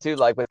difference is too.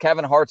 Like with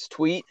Kevin Hart's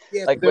tweet,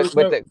 like with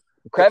the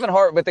Kevin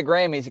Hart with the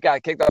Grammys, he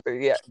got kicked off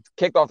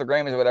the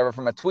Grammys or whatever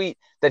from a tweet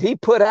that he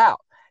put out.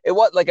 It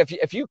was like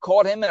if you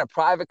caught him in a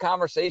private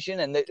conversation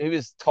and he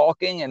was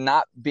talking and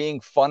not being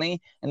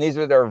funny, and these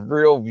were their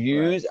real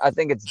views, right. I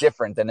think it's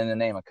different than in the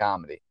name of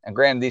comedy. And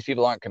granted, these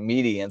people aren't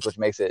comedians, which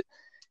makes it,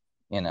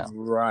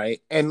 right.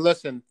 And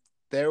listen,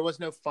 there was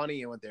no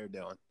funny in what they were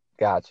doing.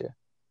 Gotcha.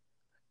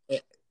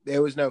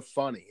 There was no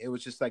funny. It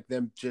was just like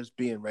them just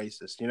being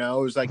racist. It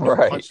was like no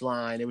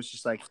punchline. It was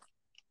just like,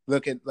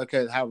 look at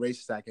how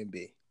racist I can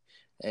be.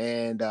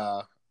 And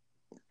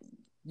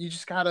you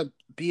just gotta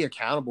be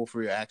accountable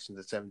for your actions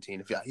at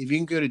 17. If you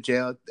can go to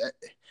jail,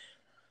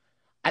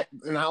 I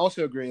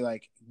also agree.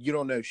 Like you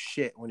don't know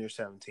shit when you're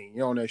 17. You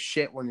don't know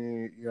shit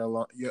when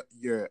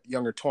you're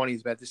younger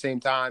 20s. But at the same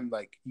time,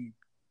 like you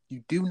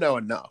do know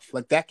enough.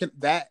 Like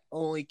that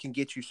only can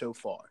get you so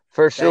far.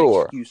 For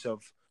sure. Excuse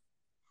of,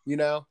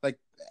 like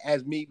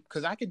as me,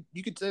 because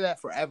you could say that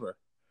forever.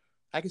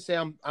 I could say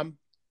I'm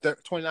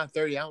 29,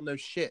 30. I don't know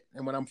shit,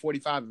 and when I'm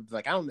 45, it's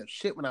like I don't know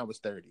shit when I was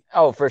 30.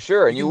 Oh, for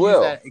sure, and you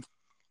will. That,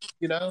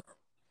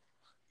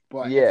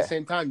 but at the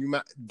same time, you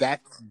might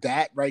that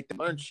right there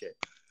learn shit.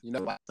 It's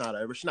not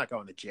over. She's not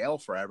going to jail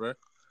forever.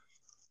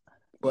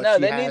 But no,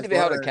 they need to be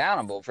held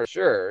accountable for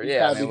sure.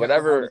 Yeah, I mean,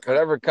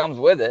 whatever comes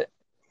with it.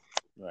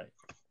 Right,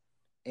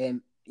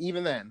 and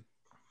even then,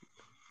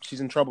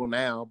 she's in trouble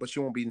now, but she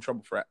won't be in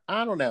trouble forever.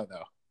 I don't know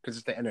though, because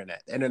it's the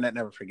internet. The internet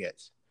never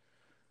forgets.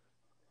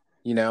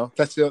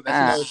 That's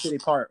another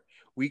shitty part.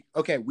 We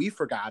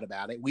forgot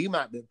about it. We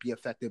might be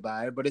affected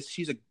by it, but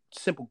she's a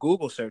simple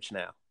Google search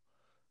now,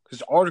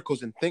 because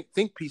articles and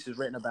think pieces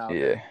written about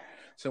her.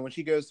 So when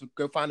she goes to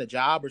go find a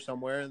job or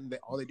somewhere, and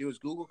all they do is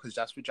Google, because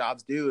that's what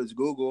jobs do is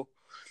Google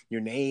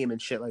your name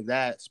and shit like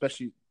that.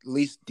 Especially at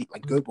least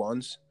like good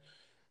ones,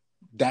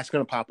 that's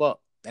gonna pop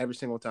up every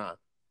single time.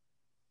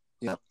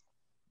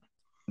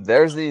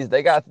 There's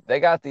they got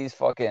these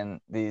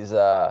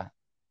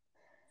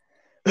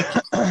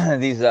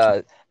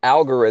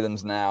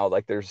algorithms now.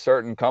 Like there's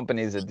certain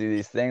companies that do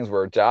these things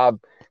where job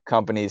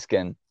companies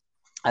can.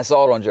 I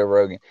saw it on Joe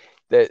Rogan.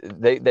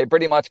 They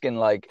pretty much can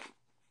like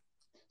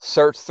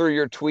search through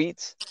your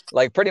tweets.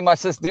 Like pretty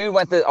much this dude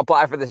went to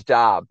apply for this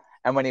job,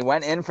 and when he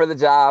went in for the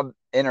job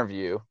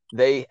interview,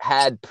 they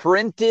had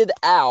printed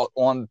out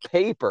on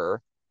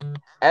paper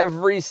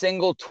every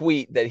single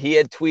tweet that he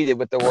had tweeted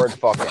with the word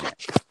fuck in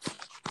it.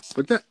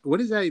 What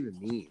does that even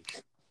mean?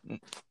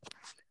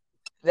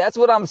 That's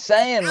what I'm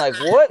saying. Like,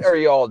 what are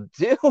y'all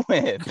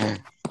doing?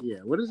 Yeah,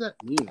 what does that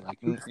mean? Like,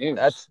 who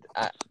cares?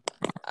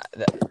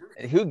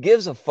 Who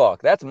gives a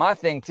fuck? That's my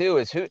thing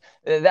too.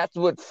 That's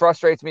what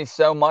frustrates me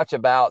so much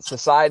about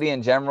society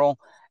in general,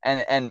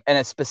 and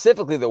it's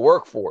specifically the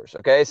workforce.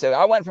 Okay, so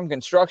I went from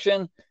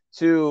construction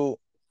to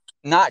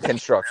not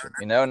construction.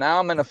 Now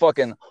I'm in a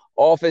fucking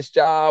office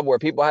job where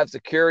people have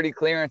security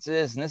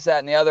clearances and this, that,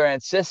 and the other, and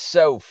it's just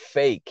so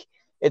fake.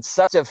 It's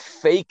such a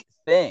fake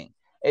thing.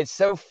 It's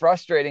so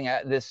frustrating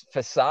at this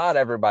facade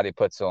everybody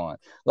puts on.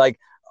 Like,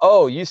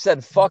 oh, you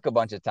said fuck a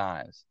bunch of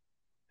times.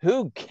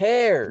 Who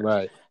cares?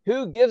 Right.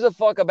 Who gives a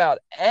fuck about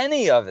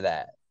any of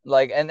that?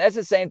 Like, and that's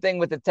the same thing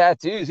with the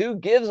tattoos. Who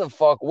gives a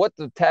fuck what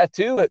the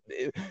tattoo?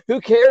 Who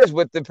cares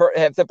what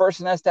if the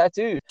person has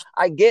tattoos?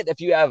 I get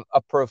if you have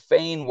a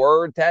profane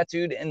word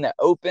tattooed in the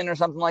open or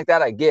something like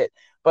that. I get,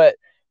 but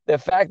the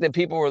fact that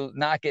people were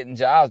not getting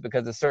jobs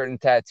because of certain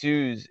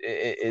tattoos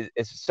is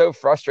so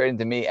frustrating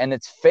to me, and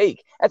it's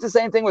fake. That's the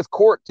same thing with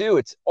court too.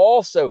 It's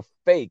also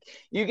fake.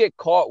 You get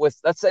caught with,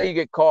 let's say you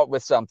get caught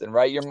with something,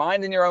 right? You're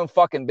minding your own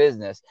fucking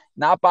business,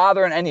 not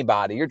bothering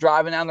anybody. You're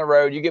driving down the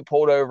road, you get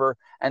pulled over,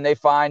 and they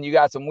find you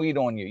got some weed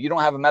on you. You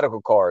don't have a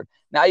medical card.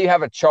 Now you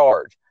have a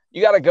charge.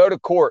 You got to go to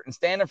court and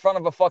stand in front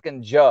of a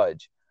fucking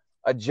judge.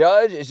 A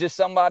judge is just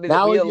somebody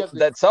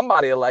that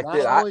somebody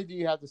elected. Not only do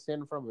you have to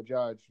stand in front of a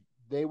judge,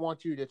 they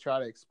want you to try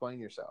to explain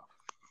yourself.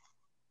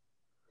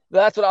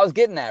 That's what I was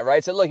getting at,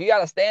 right? So look, you got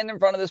to stand in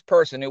front of this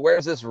person who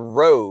wears this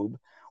robe,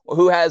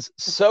 who has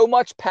so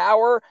much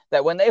power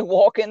that when they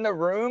walk in the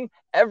room,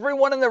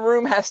 everyone in the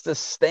room has to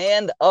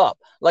stand up.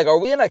 Like, are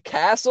we in a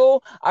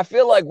castle? I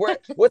feel like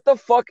what the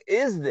fuck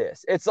is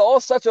this? It's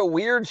all such a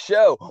weird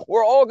show.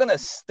 We're all going to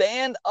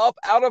stand up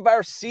out of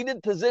our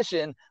seated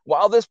position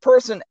while this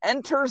person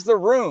enters the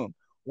room.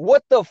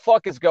 What the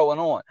fuck is going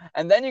on?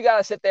 And then you got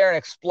to sit there and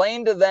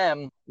explain to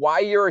them why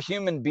you're a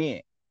human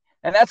being.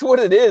 And that's what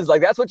it is.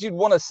 Like, that's what you'd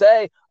want to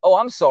say. Oh,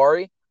 I'm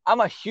sorry.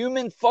 I'm a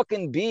human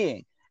fucking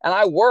being. And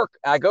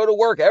I go to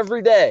work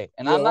every day,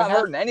 and I'm not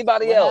hurting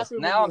anybody else.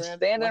 Now I'm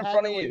standing in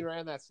front of you. You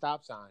ran that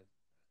stop sign.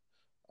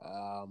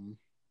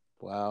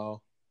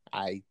 Well,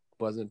 I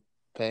wasn't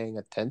paying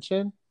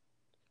attention.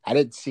 I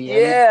didn't see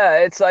any. Yeah,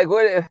 it's like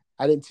what?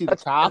 I didn't see the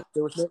cop.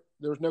 There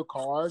was no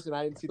cars, and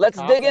I didn't see.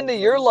 Let's dig into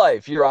your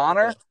life, Your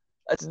Honor.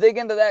 Let's dig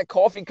into that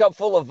coffee cup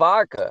full of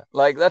vodka.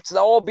 Like, let's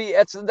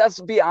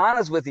be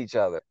honest with each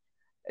other.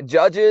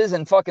 Judges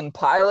and fucking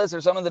pilots are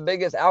some of the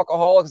biggest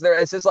alcoholics there.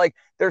 It's just like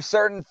it's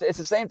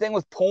the same thing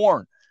with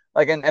porn,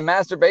 like and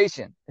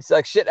masturbation. It's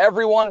like shit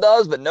everyone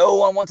does, but no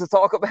one wants to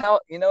talk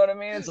about. You know what I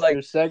mean? It's like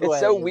it's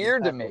so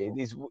weird to me.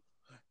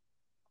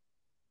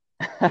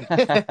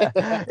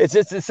 It's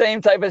just the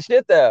same type of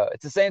shit, though.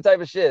 It's the same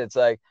type of shit. It's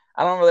like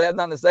I don't really have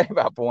nothing to say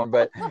about porn,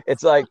 but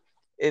it's like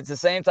it's the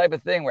same type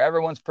of thing where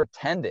everyone's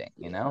pretending.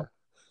 You know,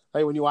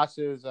 like when you watch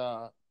those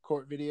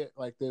court video,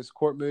 like those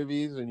court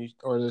movies,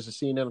 or there's a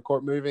scene in a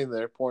court movie and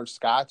they're pouring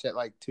scotch at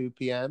like 2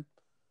 p.m.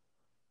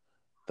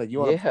 Like you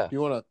want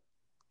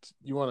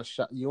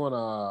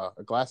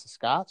a glass of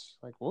scotch?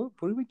 Like what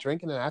are we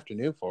drinking in the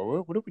afternoon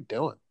for? What are we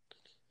doing?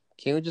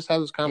 Can't we just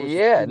have this conversation?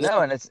 Yeah, no,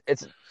 and it's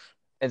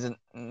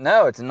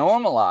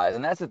normalized,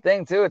 and that's the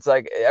thing too. It's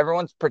like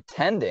everyone's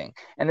pretending,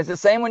 and it's the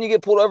same when you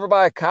get pulled over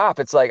by a cop.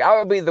 It's like I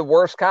would be the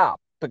worst cop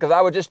because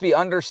I would just be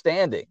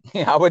understanding.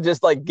 I would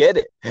just like get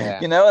it,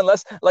 you know.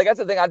 Unless like that's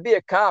the thing, I'd be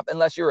a cop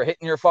unless you were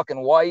hitting your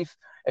fucking wife,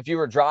 if you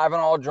were driving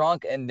all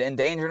drunk and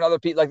endangering other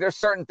people. Like there's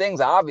certain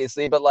things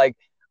obviously, but like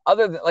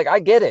other than like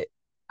I get it.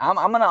 I'm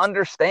gonna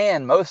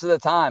understand most of the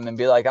time and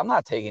be like, I'm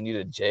not taking you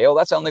to jail.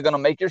 That's only gonna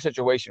make your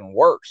situation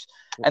worse.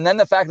 And then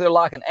the fact that they're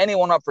locking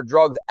anyone up for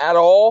drugs at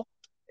all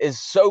is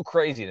so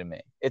crazy to me.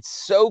 It's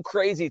so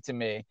crazy to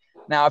me.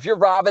 Now, if you're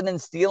robbing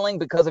and stealing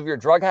because of your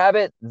drug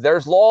habit,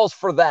 there's laws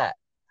for that.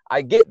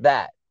 I get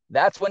that.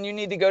 That's when you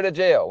need to go to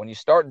jail, when you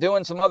start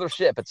doing some other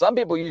shit. But some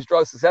people use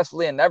drugs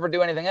successfully and never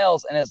do anything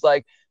else. And it's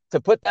like to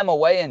put them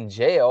away in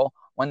jail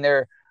when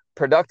they're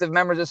productive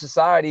members of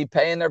society,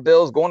 paying their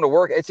bills, going to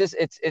work. It's just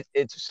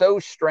it's so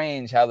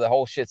strange how the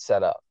whole shit's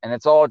set up, and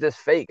it's all just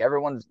fake.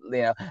 Everyone's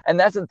and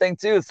that's the thing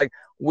too. It's like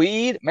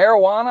weed,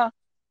 marijuana,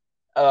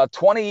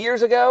 20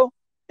 years ago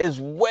is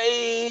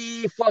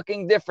way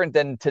fucking different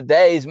than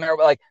today's marijuana.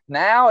 Like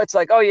now, it's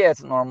like, oh yeah,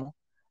 it's normal.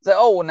 It's like,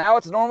 oh well, now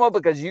it's normal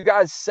because you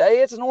guys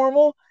say it's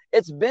normal.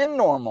 It's been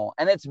normal,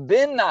 and it's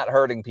been not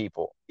hurting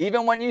people.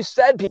 Even when you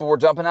said people were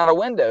jumping out of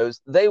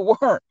windows, they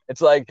weren't. It's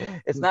like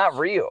it's not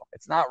real.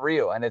 It's not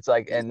real, and it's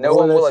like, and no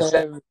one will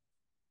accept.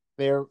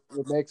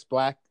 It makes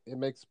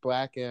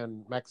black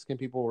and Mexican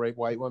people rape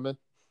white women.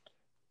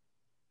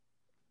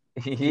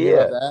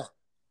 Yeah, that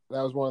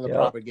was one of the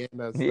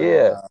propagandas.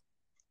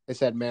 They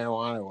said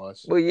marijuana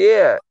was. Well,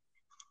 yeah.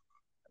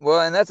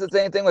 Well, and that's the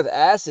same thing with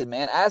acid,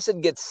 man.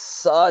 Acid gets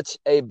such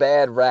a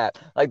bad rap.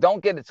 Like,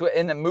 don't get it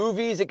in the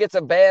movies. It gets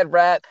a bad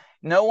rap.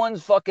 No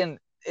one's fucking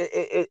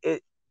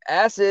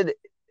acid.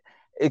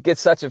 It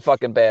gets such a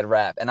fucking bad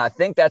rap, and I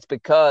think that's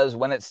because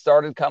when it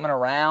started coming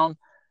around,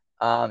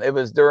 it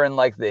was during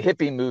like the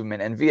hippie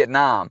movement in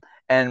Vietnam,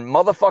 and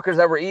motherfuckers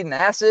that were eating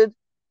acid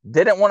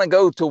didn't want to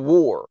go to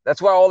war.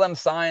 That's why all them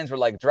signs were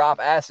like drop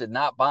acid,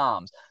 not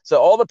bombs. So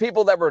all the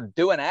people that were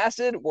doing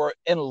acid were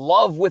in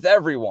love with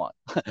everyone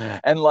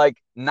and like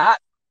not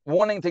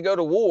wanting to go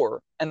to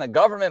war. And the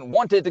government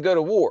wanted to go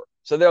to war.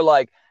 So they're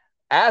like,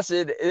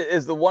 acid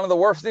is one of the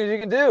worst things you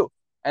can do.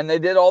 And they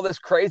did all this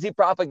crazy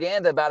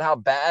propaganda about how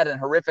bad and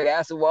horrific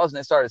acid was. And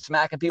they started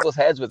smacking people's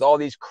heads with all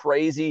these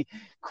crazy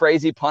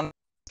punishments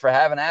for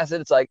having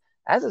acid. It's like,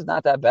 acid's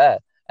not that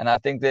bad. And I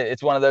think that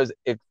it's one of those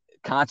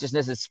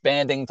consciousness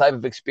expanding type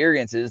of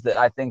experiences that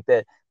I think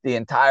that the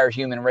entire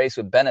human race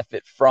would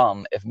benefit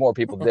from if more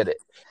people did it.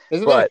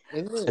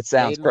 It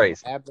sounds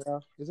crazy.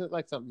 Isn't it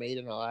like something made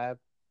in a lab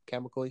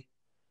chemically?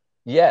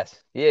 Yes.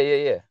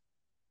 Yeah.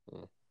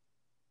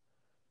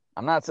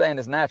 I'm not saying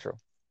it's natural.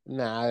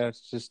 Nah, I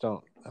just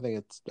don't.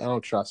 I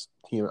don't trust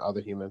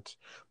other humans.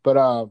 But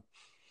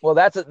well,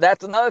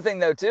 that's another thing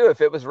though too.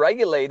 If it was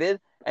regulated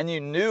and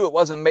you knew it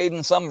wasn't made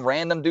in some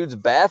random dude's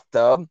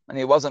bathtub and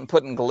he wasn't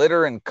putting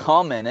glitter and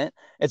cum in it,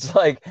 it's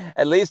like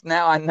at least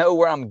now I know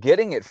where I'm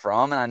getting it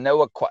from, and I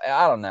know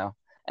I don't know,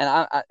 and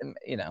I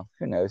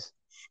who knows?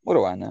 What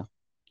do I know?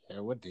 Yeah,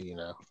 what do you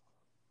know?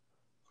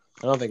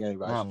 I don't think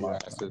anybody should do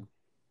acid.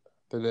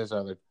 There's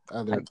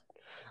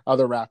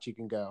other routes you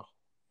can go.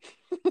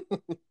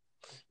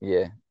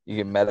 Yeah, you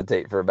can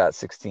meditate for about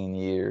 16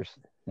 years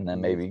and then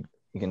maybe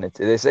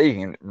They say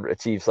you can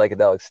achieve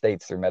psychedelic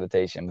states through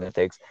meditation, but it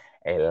takes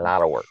a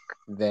lot of work.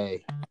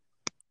 They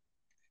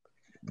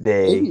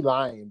be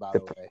lying, by the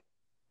way.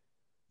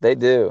 They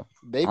do.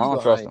 They be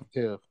lying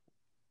too.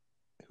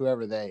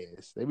 Whoever they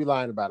is, they be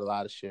lying about a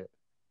lot of shit.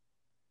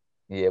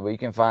 Yeah, but you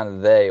can find a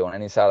they on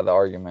any side of the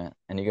argument,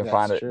 and you can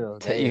find it.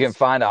 You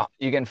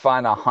can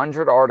find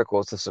 100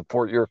 articles to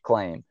support your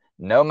claim,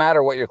 no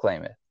matter what your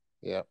claim is.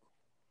 Yep.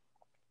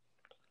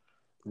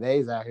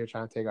 They's out here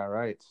trying to take our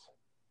rights.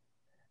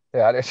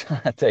 They're out here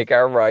trying to take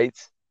our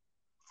rights.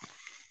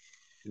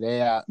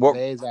 They's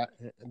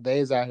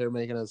out here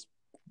making us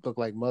look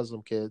like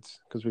Muslim kids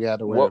because we got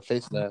to wear a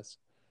face mask.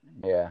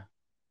 Yeah.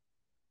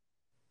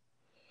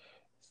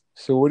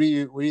 So what do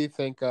you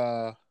think?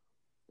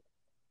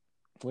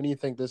 When do you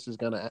think this is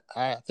gonna?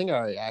 I think I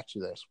already asked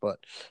you this, but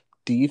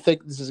do you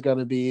think this is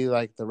gonna be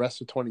like the rest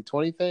of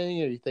 2020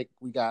 thing, or you think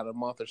we got a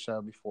month or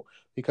so before?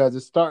 Because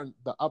it's starting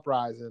the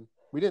uprising.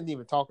 We didn't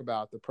even talk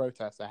about the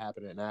protests that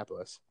happened in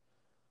Annapolis.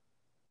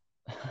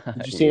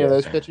 Did you see any of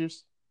those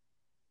pictures?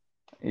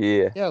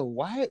 Yeah. Yeah.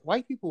 Why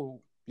white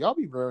people? Y'all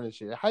be ruining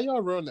shit. How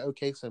y'all ruin the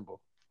OK symbol?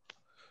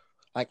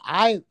 Like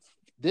I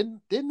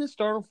didn't it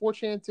start on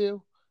 4chan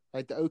too?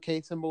 Like the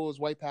OK symbol is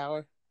white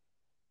power.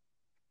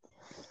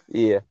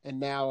 Yeah. And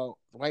now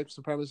white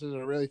supremacists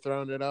are really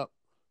throwing it up.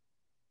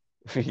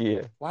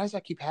 Yeah. Why does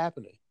that keep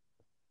happening?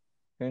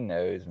 Who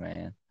knows,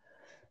 man?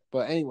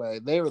 But anyway,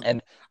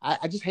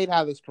 I just hate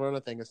how this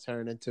Corona thing has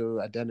turned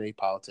into identity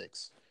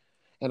politics.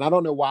 And I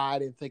don't know why I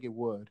didn't think it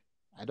would.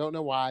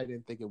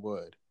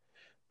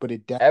 But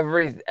it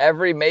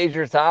every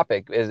major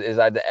topic is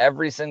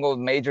every single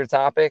major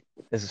topic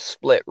is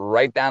split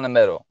right down the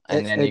middle,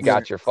 and then you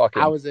got your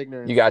fucking. I was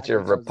ignorant. You got your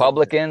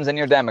Republicans and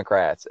your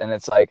Democrats, and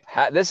it's like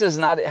this is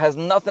not. It has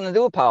nothing to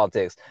do with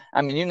politics.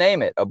 I mean, you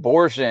name it: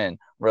 abortion,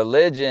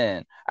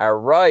 religion, our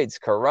rights,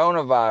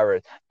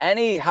 coronavirus,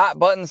 any hot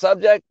button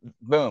subject.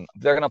 Boom,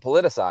 they're gonna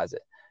politicize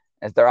it.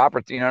 It's their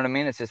opportunity. You know what I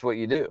mean? It's just what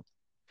you do.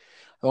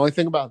 The only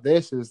thing about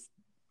this is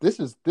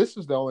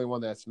the only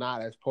one that's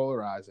not as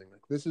polarizing.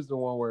 Like, this is the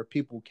one where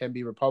people can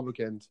be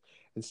Republicans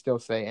and still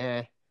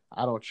say,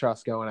 I don't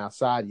trust going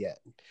outside yet.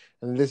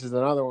 And this is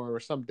another one where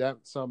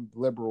some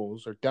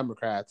liberals or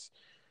Democrats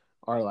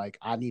are like,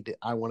 I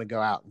want to go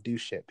out and do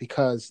shit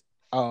because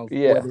of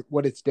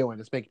what it's doing.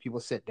 It's making people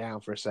sit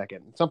down for a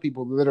second. Some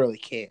people literally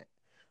can't.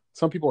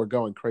 Some people are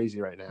going crazy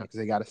right now because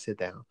they got to sit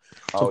down.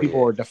 Some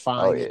people are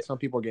defying it. Some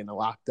people are getting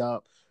locked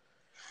up.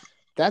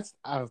 That's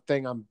a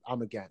thing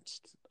I'm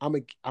against. I'm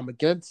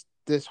against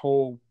this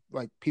whole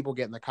like people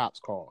getting the cops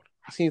called.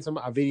 I seen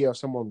a video of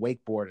someone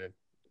wakeboarding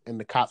and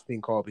the cops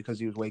being called because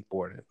he was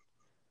wakeboarding.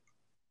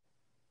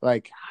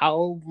 Like,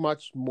 how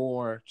much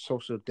more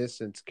social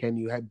distance can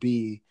you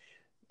be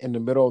in the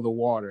middle of the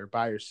water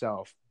by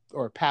yourself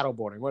or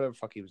paddleboarding, whatever the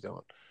fuck he was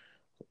doing?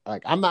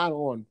 Like, I'm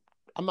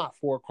not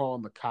for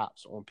calling the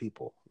cops on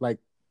people like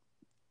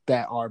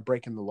that are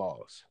breaking the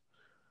laws.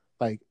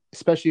 Like,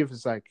 especially if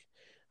it's like,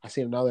 I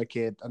seen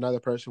another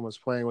person was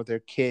playing with their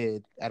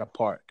kid at a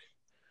park.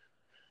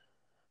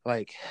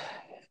 Like,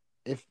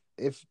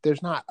 if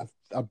there's not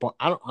I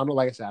don't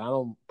like I said, I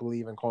don't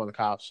believe in calling the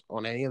cops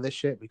on any of this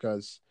shit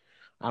because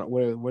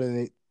what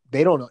are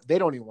they don't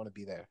even want to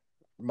be there.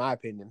 In my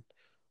opinion,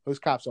 those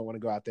cops don't want to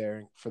go out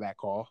there for that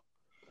call.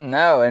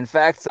 No, in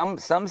fact,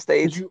 some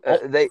states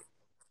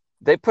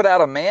they put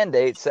out a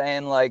mandate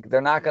saying like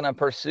they're not going to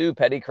pursue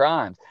petty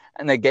crimes,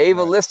 and they gave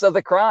a list of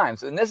the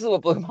crimes. And this is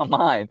what blew my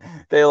mind.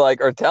 They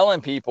like are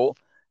telling people,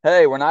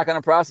 "Hey, we're not going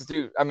to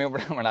prosecute. I mean,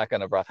 we're not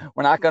going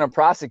to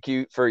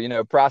prosecute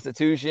for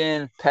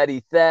prostitution, petty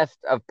theft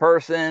of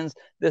persons,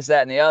 this,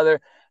 that, and the other."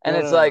 And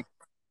it's like,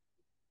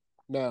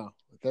 no,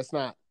 that's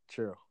not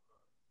true.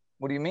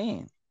 What do you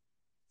mean?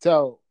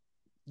 So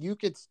you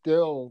could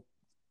still.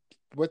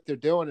 What they're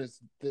doing is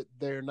that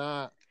you're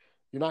not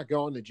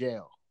going to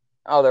jail.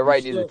 Oh, they're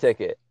writing you the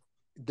ticket.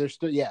 They're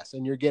still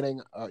and you're getting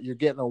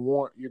a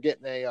warrant. You're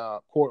getting a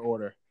court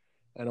order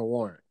and a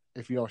warrant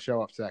if you don't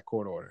show up to that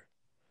court order,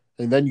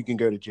 and then you can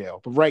go to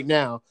jail. But right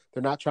now,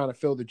 they're not trying to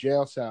fill the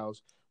jail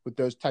cells with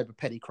those type of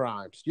petty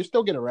crimes. You're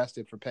still getting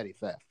arrested for petty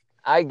theft.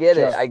 I get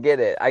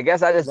it. I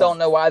guess I just don't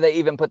know why they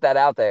even put that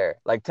out there.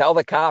 Like, tell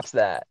the cops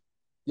that.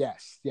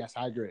 Yes,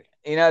 I agree.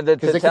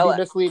 Because it can be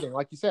misleading,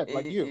 like you said,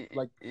 like you,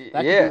 like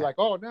that could be like,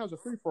 oh, now it's a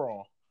free for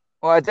all.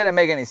 Well, it didn't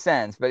make any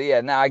sense, but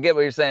now I get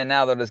what you're saying.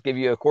 Now they'll just give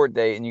you a court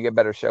date and you get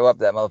better show up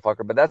to that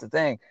motherfucker. But that's the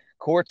thing.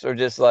 Courts are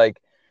just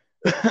like,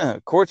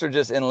 courts are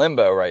just in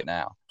limbo right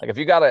now. Like if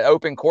you got an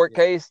open court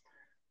case,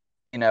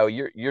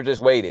 you're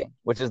just waiting,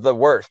 which is the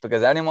worst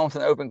because anyone with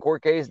an open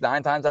court case,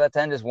 9 times out of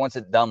 10 just wants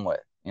it done with,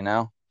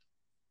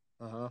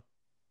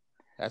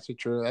 That's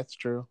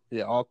true.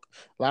 Yeah, a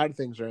lot of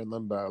things are in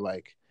limbo.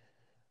 Like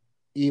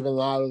even a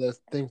lot of the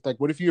things, like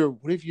what if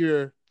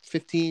you're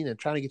 15 and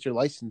trying to get your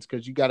license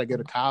because you got to go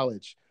to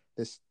college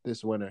this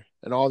winter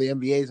and all the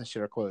MBAs and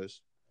shit are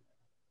closed.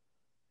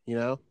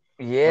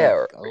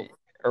 Yeah,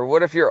 or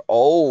what if you're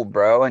old,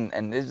 bro,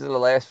 and these are the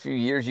last few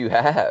years you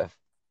have.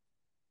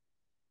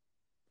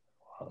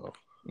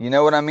 You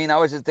know what I mean? I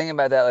was just thinking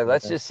about that. Like,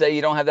 let's just say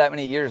you don't have that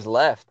many years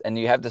left and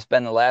you have to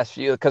spend the last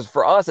few. Because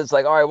for us, it's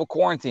like, all right, we'll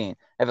quarantine.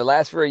 If it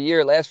lasts for a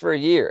year, it lasts for a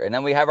year. And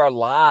then we have our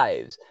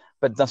lives.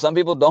 But some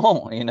people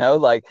don't,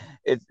 like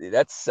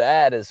that's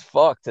sad as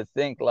fuck to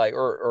think like,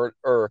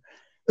 or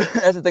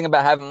that's the thing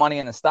about having money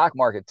in the stock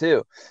market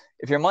too.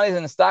 If your money's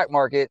in the stock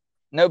market,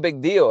 no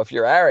big deal if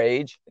you're our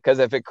age, because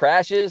if it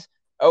crashes,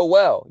 oh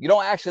well, you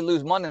don't actually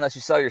lose money unless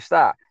you sell your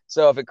stock.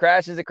 So if it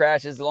crashes, it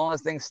crashes. As long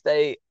as things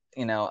stay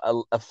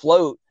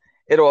afloat,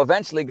 it'll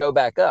eventually go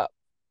back up.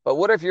 But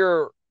what if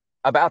you're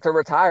about to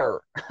retire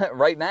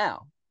right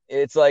now?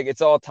 It's like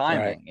it's all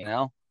timing,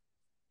 Yeah,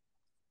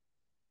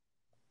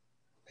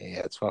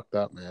 it's fucked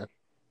up, man.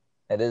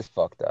 It is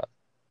fucked up.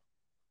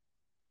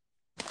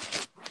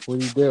 What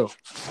do you do?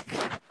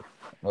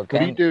 What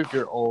do you do if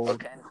you're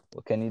old?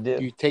 What can you do?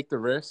 Do you take the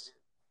risk?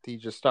 Do you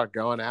just start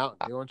going out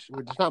and doing?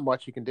 There's not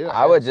much you can do.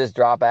 I would just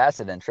drop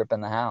acid and trip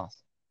in the house.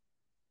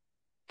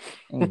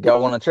 And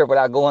go on a trip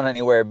without going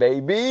anywhere,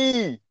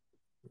 baby.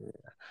 Yeah.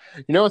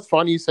 You know, it's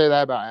funny you say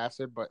that about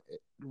acid, but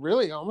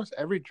really almost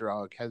every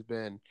drug has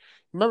been.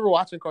 Remember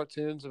watching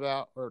cartoons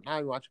about, or not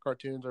even watching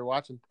cartoons, or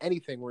watching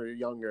anything when you're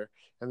younger,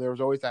 and there was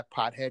always that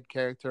pothead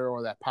character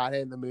or that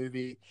pothead in the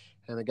movie,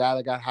 and the guy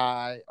that got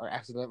high or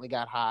accidentally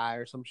got high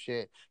or some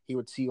shit, he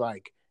would see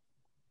like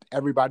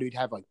everybody would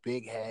have like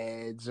big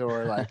heads,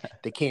 or like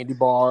the candy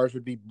bars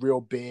would be real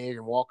big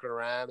and walking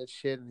around and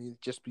shit, and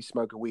he'd just be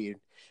smoking weed.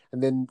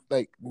 And then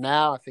like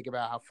now I think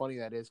about how funny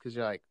that is, because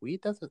you're like,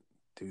 weed doesn't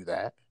do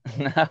that.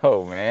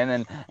 No, man.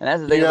 And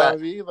that's the thing about, I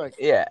mean? Like,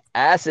 yeah,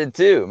 acid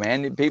too,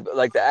 man. People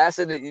like the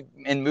acid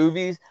in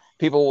movies,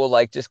 people will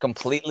like just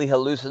completely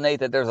hallucinate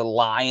that there's a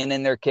lion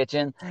in their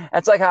kitchen.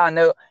 That's like how I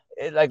know,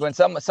 like when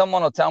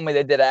someone will tell me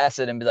they did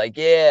acid and be like,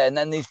 yeah, and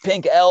then these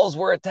pink elves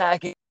were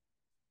attacking.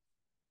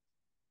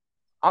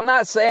 I'm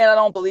not saying I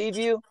don't believe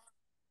you,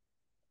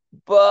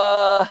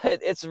 but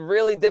it's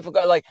really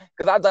difficult. Like,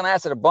 because I've done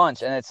acid a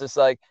bunch, and it's just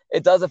like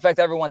it does affect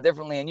everyone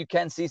differently, and you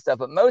can see stuff.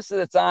 But most of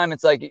the time,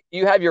 it's like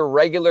you have your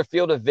regular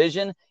field of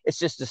vision. It's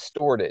just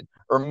distorted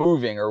or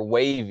moving or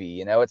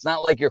wavy. It's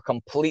not like you're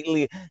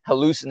completely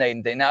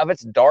hallucinating. Now, if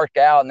it's dark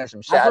out and there's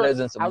some shadows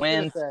and some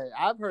wind,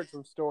 I've heard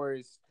some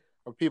stories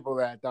of people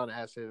that have done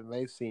acid and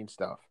they've seen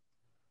stuff.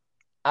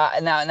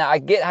 Now I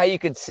get how you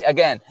could see,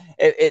 again,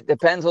 it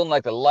depends on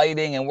like the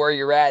lighting and where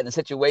you're at in the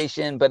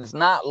situation, but it's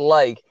not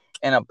like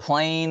in a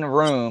plain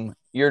room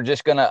you're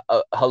just gonna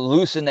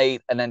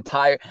hallucinate an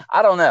entire.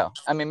 I don't know.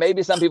 I mean,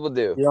 maybe some people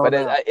do, but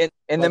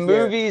in the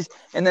movies,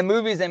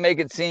 they make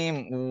it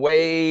seem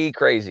way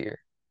crazier.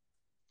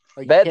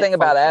 Like bad thing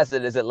about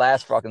acid is it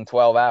lasts fucking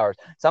 12 hours.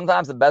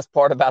 Sometimes the best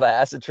part about an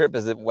acid trip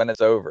is when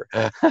it's over.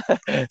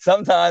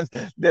 Sometimes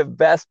the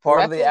best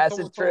part of the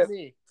acid trip.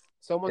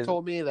 Someone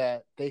told me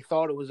that they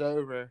thought it was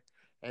over,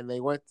 and they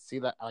went to see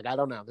that. Like, I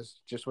don't know. This is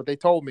just what they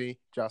told me,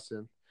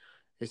 Justin.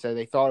 They said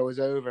they thought it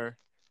was over.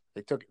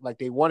 They took like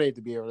they wanted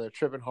to be over. They're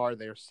tripping hard.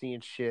 They were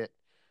seeing shit.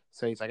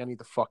 So he's like, I need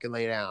to fucking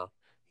lay down.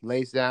 He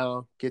lays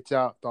down, gets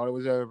up, thought it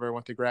was over,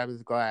 went to grab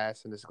his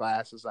glass, and his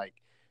glass is like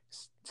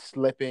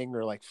slipping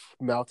or like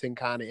melting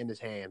kind of in his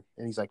hand.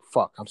 And he's like,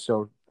 fuck, I'm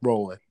still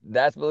rolling.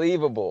 That's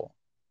believable.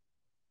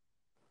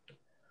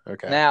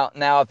 Okay.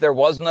 Now, if there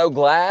was no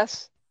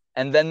glass,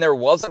 and then there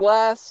was a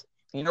glass,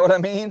 you know what I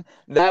mean?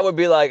 That would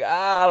be like,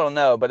 I don't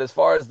know. But as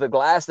far as the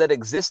glass that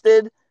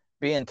existed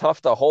being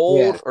tough to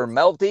hold or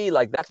melty,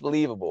 like that's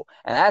believable.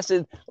 And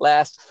acid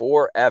lasts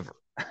forever.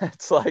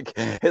 It's like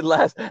it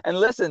lasts. And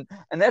listen,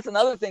 and that's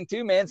another thing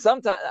too, man.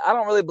 Sometimes I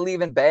don't really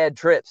believe in bad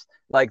trips.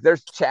 Like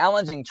there's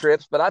challenging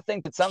trips, but I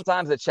think that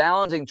sometimes the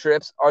challenging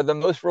trips are the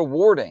most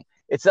rewarding.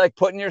 It's like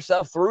putting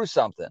yourself through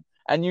something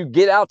and you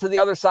get out to the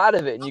other side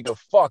of it and you go,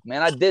 fuck,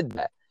 man, I did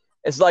that.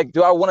 It's like,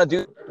 do I want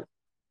to do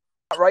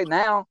right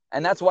now?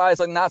 And that's why it's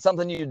like not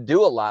something you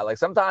do a lot. Like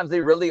sometimes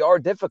they really are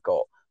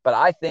difficult, but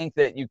I think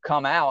that you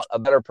come out a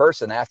better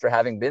person after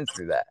having been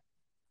through that.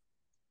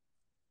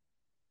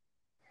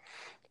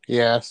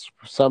 Yes,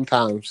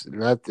 sometimes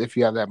that's if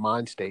you have that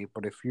mind state,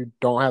 but if you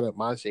don't have that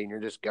mind state and you're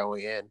just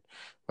going in,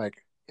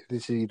 like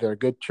this is either a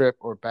good trip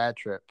or a bad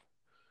trip,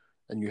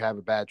 and you have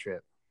a bad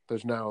trip.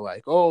 There's no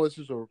like, oh, this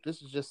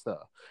is just a,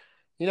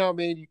 you know what I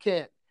mean? You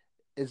can't.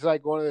 It's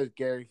like one of those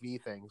Gary Vee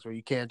things where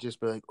you can't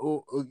just be like,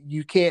 oh,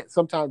 you can't.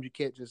 Sometimes you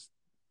can't just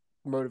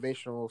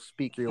motivational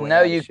speak your way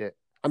out of shit.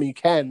 I mean, you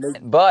can,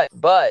 but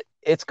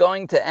it's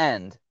going to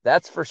end.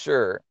 That's for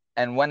sure.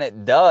 And when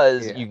it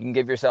does, you can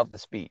give yourself the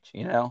speech.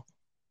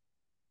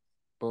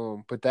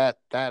 Boom. But that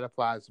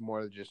applies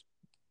more than just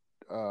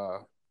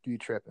you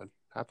tripping.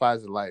 That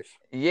applies to life.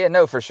 Yeah,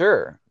 no, for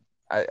sure.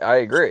 I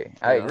agree.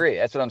 I agree.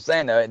 That's what I'm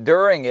saying. Though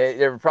during it,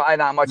 there's probably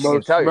not much you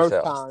can tell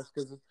yourself. Most times,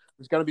 because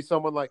there's gonna be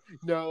someone like,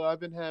 no, I've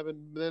been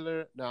having.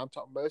 No, I'm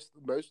talking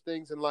most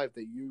things in life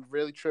that you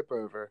really trip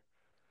over.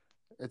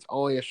 It's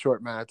only a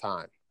short amount of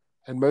time,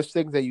 and most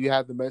things that you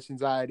have the most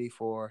anxiety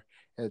for,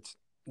 it's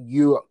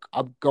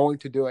I'm going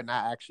to do it,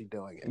 not actually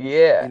doing it.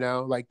 Yeah,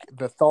 like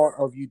the thought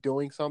of you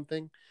doing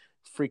something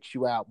freaks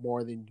you out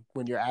more than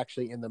when you're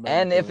actually in the moment.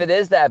 And if it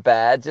is that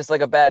bad, just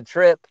like a bad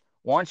trip,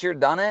 once you're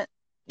done it,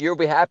 you'll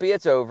be happy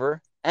it's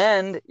over,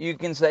 and you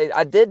can say,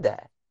 I did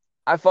that.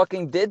 I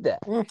fucking did that.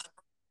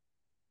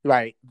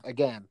 Right.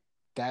 Again,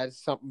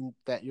 that's something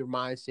that your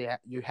mindset,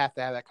 you have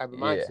to have that type of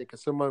mindset,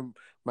 because someone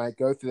might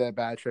go through that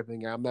bad trip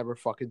and I'm never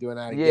fucking doing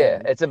that again.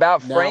 Yeah, it's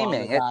about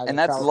framing it, and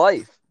that's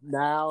life.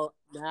 Now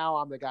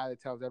I'm the guy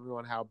that tells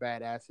everyone how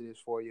badass it is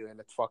for you, and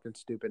it's fucking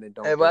stupid, and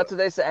don't. Well, that's what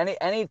they say.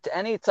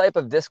 Any type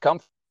of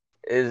discomfort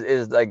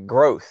is like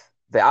growth.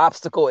 The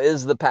obstacle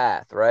is the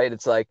path, right?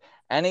 It's like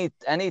any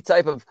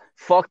type of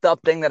fucked up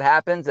thing that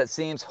happens that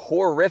seems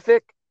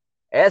horrific.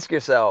 Ask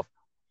yourself,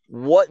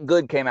 what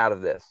good came out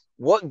of this?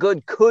 What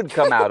good could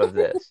come out of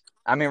this?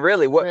 I mean,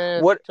 really, what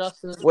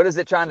is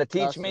it trying to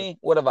teach me?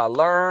 What have I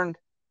learned?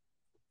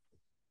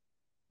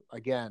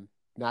 Again,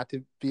 not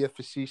to be a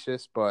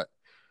facetious, but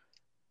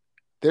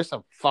there's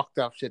some fucked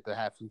up shit that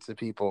happens to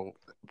people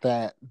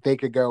that they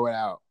could go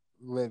out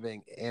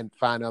living and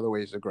find other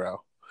ways to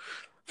grow.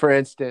 For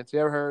instance, you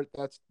ever heard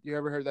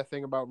that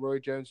thing about Roy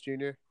Jones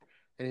Jr.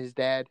 and his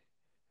dad?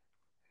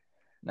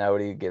 Now, what,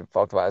 do you get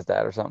fucked by his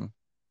dad or something?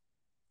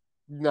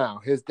 No,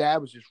 his dad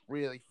was just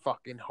really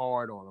fucking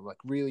hard on him, like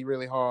really,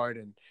 really hard,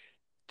 and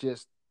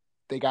just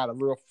they got a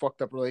real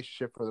fucked up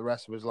relationship for the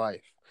rest of his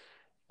life.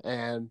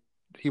 And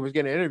he was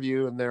getting an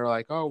interview, and they were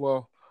like, "Oh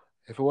well,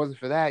 if it wasn't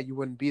for that, you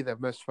wouldn't be the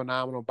most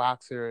phenomenal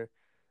boxer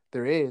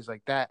there is.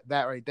 Like that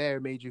right there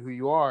made you who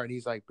you are." And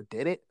he's like, "But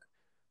did it?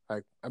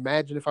 Like,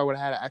 imagine if I would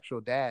have had an actual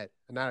dad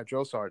and not a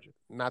drill sergeant,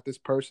 not this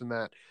person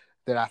that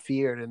I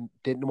feared and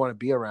didn't want to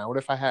be around. What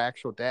if I had an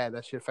actual dad?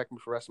 That should affect me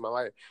for the rest of my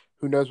life.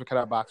 Who knows what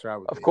kind of boxer I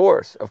would be." Of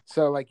course.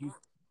 So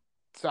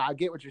I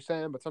get what you're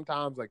saying, but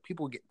sometimes like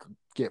people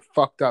get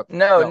fucked up.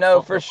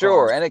 No, for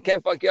sure, and it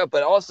can fuck you up.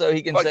 But also,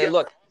 he can say,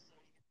 "Look,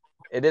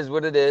 it is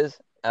what it is.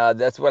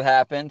 That's what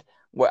happened.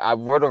 I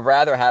would have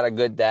rather had a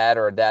good dad,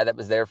 or a dad that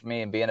was there for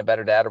me and being a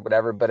better dad or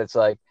whatever." But it's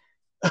like,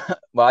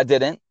 well, I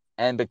didn't,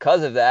 and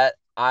because of that,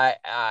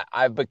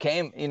 I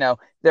became,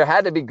 there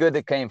had to be good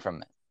that came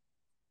from it.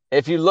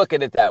 If you look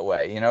at it that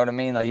way, you know what I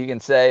mean? Like, you can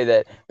say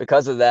that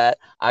because of that,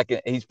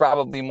 he's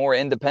probably more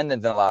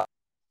independent than a lot,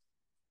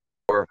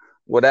 or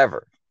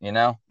whatever,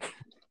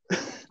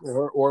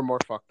 or more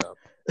fucked up.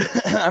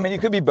 I mean, you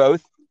could be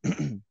both.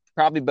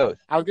 Probably both.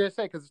 I was gonna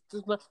say, because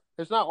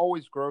there's not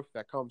always growth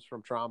that comes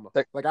from trauma.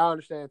 Like, I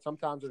understand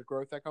sometimes there's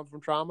growth that comes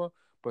from trauma,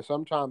 but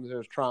sometimes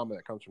there's trauma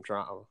that comes from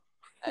trauma.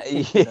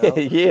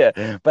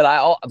 Yeah,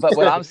 but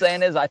what I'm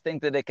saying is, I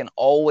think that it can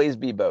always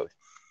be both.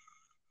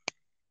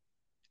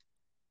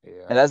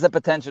 Yeah, it has the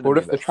potential. What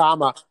if the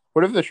trauma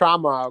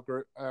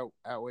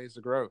outweighs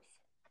the growth?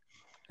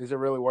 Is it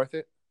really worth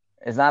it?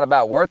 It's not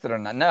about worth it or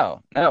not.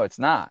 No, it's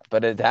not.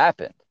 But it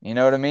happened. You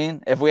know what I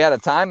mean? If we had a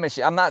time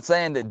machine, I'm not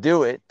saying to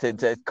do it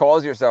to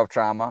cause yourself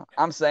trauma.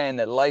 I'm saying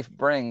that life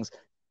brings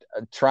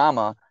a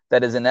trauma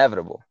that is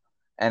inevitable,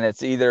 and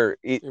it's either.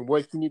 And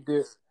what can you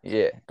do?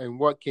 Yeah. And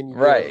what can you do?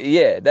 Right.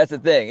 Yeah, that's the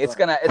thing. It's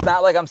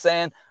not like I'm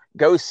saying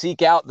go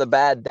seek out the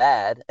bad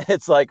dad.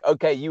 It's like,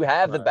 okay, you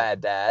have the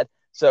bad dad.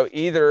 So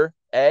either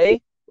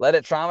A, let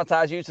it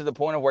traumatize you to the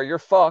point of where you're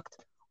fucked,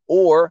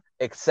 or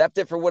accept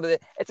it for what it is.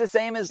 It's the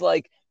same as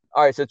like,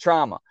 all right, so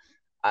trauma.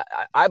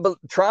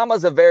 Trauma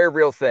is a very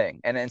real thing,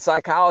 and in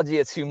psychology,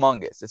 it's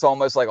humongous. It's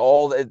almost like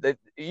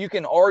you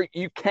can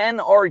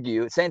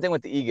argue. Same thing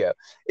with the ego.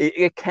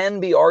 It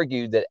can be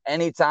argued that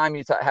anytime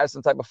you have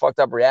some type of fucked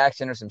up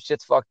reaction or some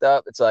shit's fucked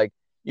up, it's like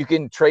you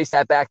can trace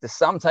that back to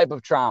some type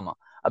of trauma,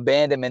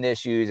 abandonment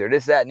issues, or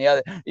this, that, and the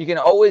other. You can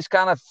always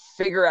kind of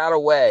figure out a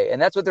way,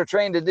 and that's what they're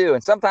trained to do.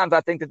 And sometimes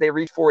I think that they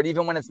reach for it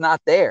even when it's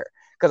not there,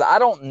 because I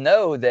don't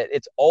know that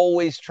it's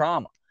always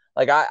trauma.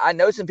 Like I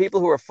know some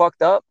people who are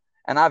fucked up,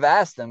 and I've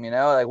asked them,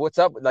 like, what's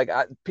up? Like,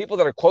 people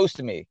that are close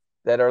to me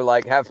that are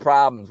like, have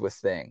problems with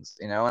things,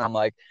 and I'm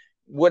like,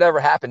 whatever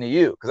happened to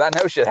you? Because I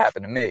know shit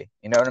happened to me.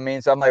 You know what I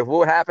mean? So I'm like,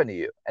 what happened to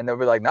you? And they'll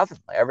be like, nothing.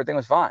 Like, everything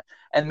was fine.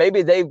 And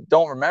maybe they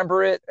don't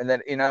remember it, and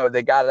then,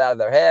 they got it out of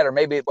their head, or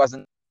maybe it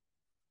wasn't,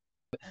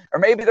 or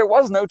maybe there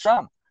was no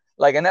trauma.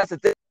 Like, and that's the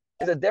thing.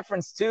 There's a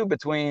difference too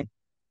between,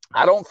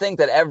 I don't think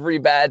that every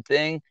bad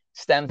thing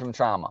stemmed from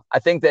trauma. I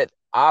think that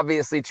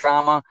obviously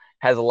trauma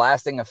has a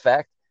lasting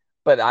effect,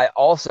 but I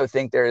also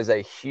think there is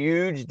a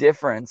huge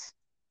difference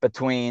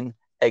between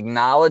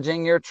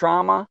acknowledging your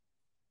trauma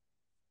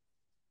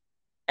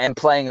and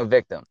playing a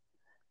victim.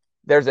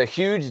 There's a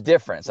huge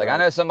difference. Like, I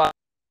know somebody,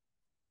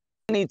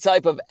 any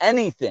type of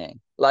anything,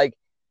 like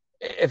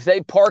if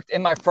they parked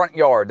in my front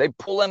yard, they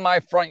pull in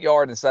my front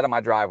yard instead of my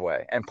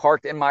driveway and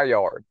parked in my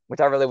yard, which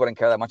I really wouldn't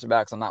care that much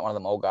about, because I'm not one of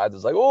them old guys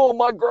that's like, oh,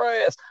 my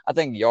grass. I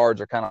think yards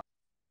are kind of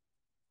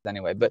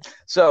anyway. But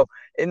so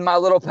in my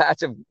little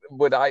patch of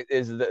what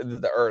is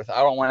the earth,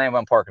 I don't want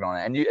anyone parking on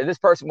it. And this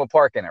person will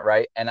park in it,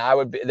 right? And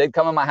they'd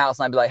come in my house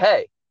and I'd be like,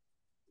 hey,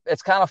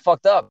 it's kind of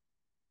fucked up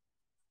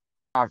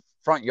my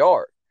front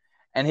yard.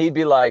 And he'd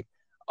be like,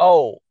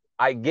 oh,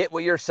 I get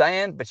what you're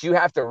saying, but you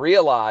have to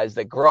realize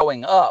that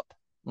growing up,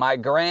 my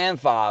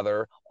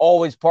grandfather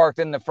always parked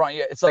in the front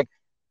yard. It's like,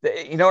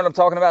 you know what I'm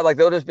talking about? Like,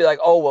 they'll just be like,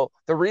 oh, well,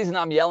 the reason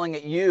I'm yelling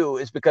at you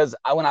is because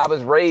when I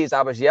was raised,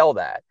 I was yelled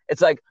at.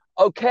 It's like,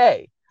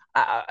 okay,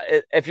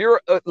 if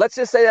you're, let's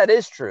just say that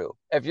is true.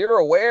 If you're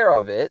aware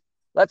of it,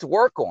 let's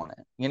work on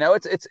it. You know,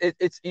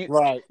 it's you.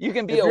 Right. You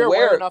can be if you're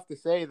aware enough to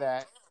say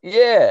that.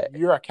 Yeah,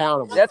 you're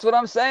accountable. That's what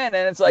I'm saying,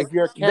 and it's like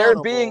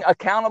they're being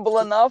accountable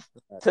enough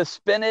to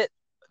spin it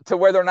to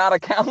where they're not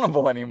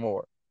accountable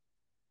anymore.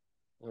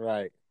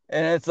 Right.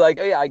 And it's like,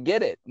 oh yeah, I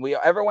get it.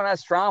 Everyone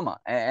has trauma,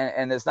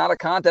 and it's not a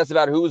contest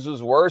about whose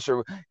was worse,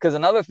 or because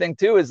another thing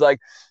too is like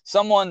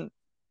someone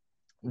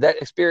that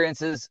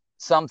experiences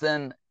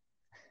something,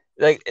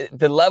 like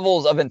the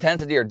levels of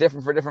intensity are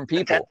different for different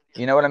people.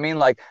 You know what I mean?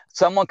 Like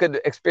someone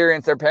could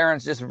experience their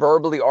parents just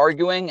verbally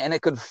arguing, and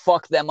it could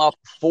fuck them up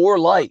for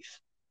life.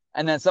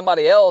 And then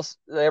somebody else,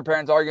 their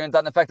parents arguing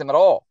doesn't affect them at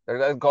all. It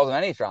doesn't cause them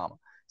any trauma.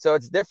 So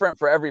it's different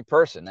for every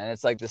person, and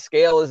it's like the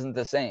scale isn't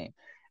the same.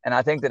 And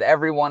I think that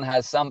everyone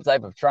has some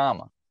type of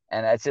trauma.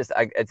 And it's just,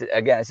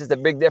 it's just a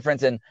big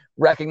difference in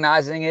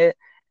recognizing it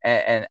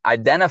and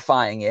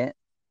identifying it.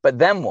 But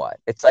then what?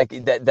 It's like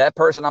that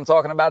person I'm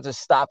talking about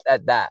just stopped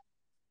at that.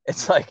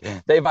 It's like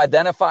they've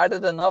identified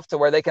it enough to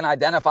where they can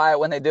identify it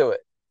when they do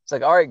it. It's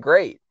like, all right,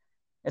 great.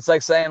 It's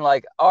like saying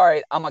like, all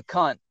right, I'm a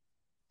cunt,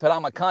 but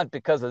I'm a cunt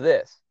because of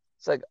this.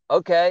 It's like,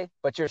 okay,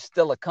 but you're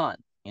still a cunt,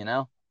 you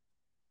know?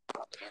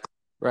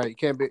 Right.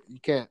 You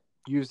can't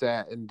use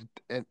that and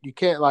you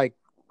can't like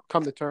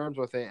come to terms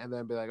with it and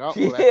then be like, oh,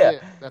 well, that's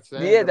it. That's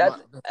the end.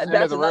 That's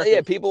another. Yeah,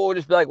 people will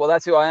just be like, well,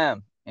 that's who I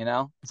am. You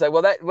know, it's like,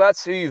 well,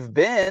 that's who you've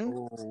been.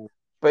 Ooh.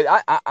 But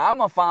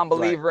I'm a fond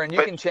believer, right. And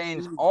you can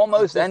change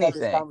almost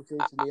anything.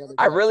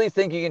 I really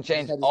think you can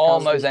change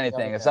almost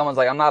anything. If someone's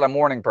like, I'm not a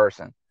morning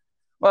person,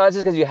 well, that's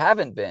just because you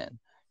haven't been.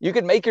 You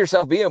can make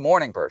yourself be a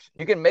morning person.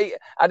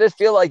 I just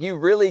feel like you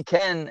really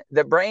can.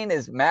 The brain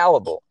is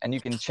malleable, and you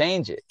can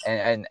change it.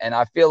 And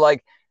I feel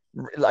like,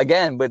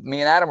 again, with me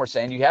and Adam were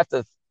saying, you have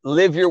to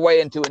live your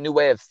way into a new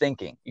way of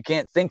thinking. You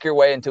can't think your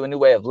way into a new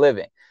way of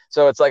living.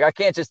 So it's like I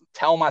can't just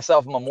tell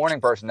myself I'm a morning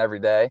person every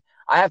day.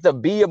 I have to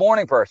be a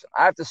morning person.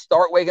 I have to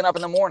start waking up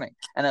in the morning,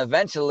 and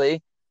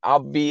eventually I'll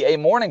be a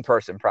morning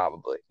person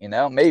probably, you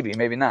know, maybe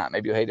not.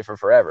 Maybe you'll hate it for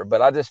forever.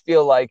 But I just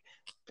feel like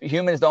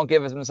humans don't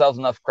give themselves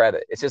enough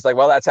credit. It's just like,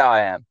 well, that's how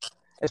I am.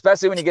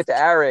 Especially when you get to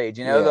our age,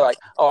 you know, They're like,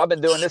 oh, I've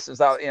been doing this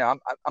since I'm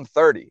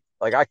 30.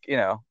 Like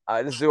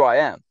this is who I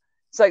am.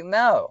 It's like,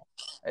 no,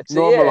 it's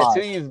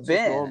who you've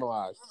been.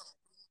 Normalized.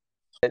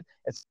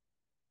 It's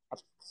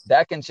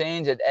that can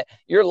change it.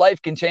 Your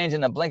life can change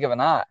in the blink of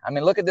an eye. I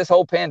mean, look at this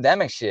whole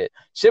pandemic shit.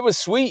 Shit was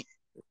sweet.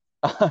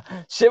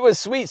 Shit was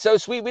sweet. So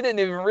sweet. We didn't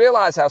even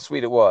realize how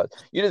sweet it was.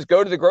 You just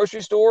go to the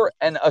grocery store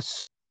and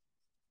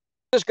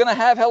just going to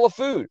have hella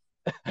food.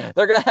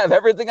 They're going to have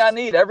everything I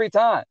need every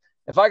time.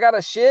 If I got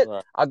a shit,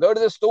 right. I'll go to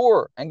the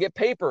store and get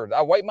papered.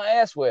 I wipe my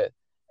ass with.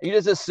 You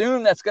just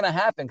assume that's going to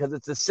happen because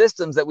it's the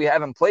systems that we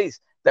have in place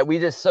that we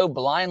just so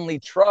blindly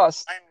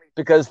trust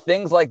because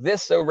things like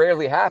this so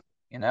rarely happen,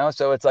 you know?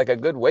 So it's like a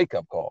good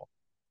wake-up call.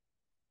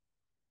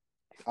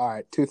 All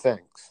right, two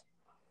things.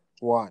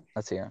 One.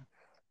 Let's hear.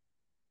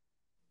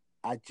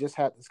 I just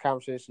had this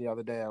conversation the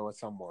other day with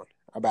someone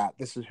about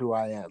this is who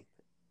I am.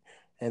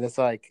 And it's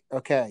like,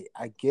 okay,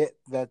 I get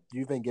that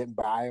you've been getting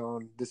by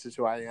on this is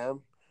who I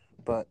am,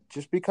 but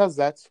just because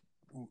that's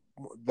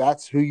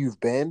who you've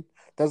been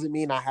doesn't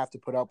mean I have to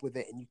put up with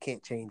it and you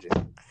can't change it.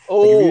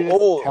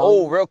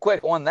 Real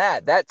quick on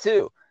that. That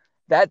too.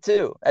 That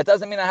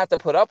doesn't mean I have to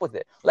put up with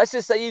it. Let's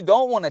just say you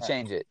don't want to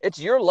change it. It's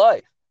your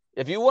life.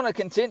 If you want to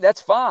continue,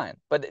 that's fine.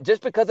 But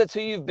just because it's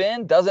who you've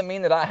been doesn't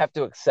mean that I have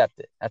to accept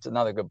it. That's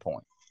another good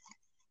point.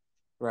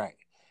 Right.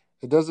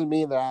 It doesn't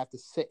mean that I have to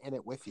sit in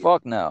it with you.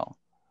 Fuck no.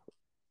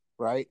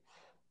 Right?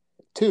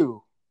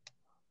 Two,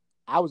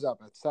 I was up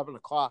at 7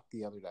 o'clock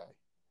the other day.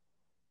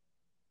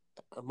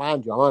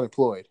 Mind you, I'm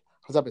unemployed.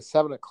 I was up at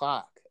 7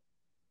 o'clock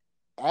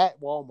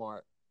at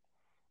Walmart,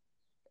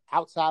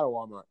 outside of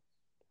Walmart,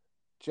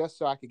 just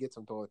so I could get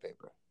some toilet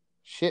paper.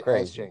 Shit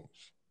has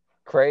changed.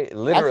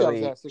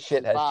 Literally,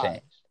 shit has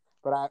changed.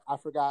 But I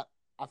forgot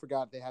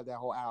they had that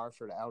whole hour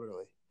for the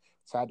elderly.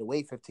 So I had to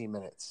wait 15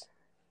 minutes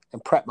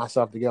and prep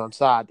myself to go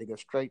inside to go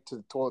straight to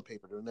the toilet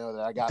paper to know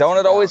that I got. Don't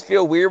it always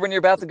feel weird when you're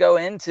about to go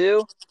in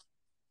too?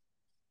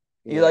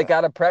 You like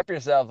got to prep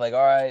yourself. Like,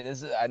 all right,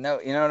 I know,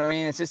 you know what I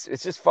mean? It's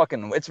just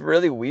fucking, it's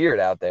really weird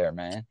out there,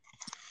 man.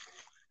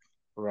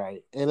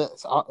 Right. And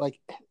it's like,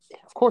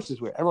 of course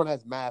it's weird. Everyone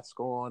has masks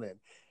on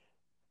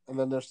and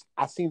then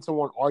I seen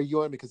someone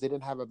arguing because they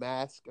didn't have a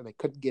mask and they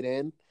couldn't get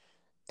in.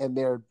 And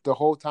the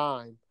whole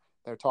time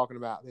they're talking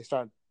about,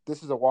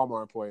 this is a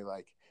Walmart employee.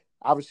 Like,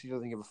 obviously she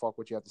doesn't give a fuck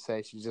what you have to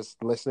say. She's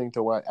just listening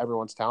to what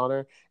everyone's telling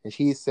her. And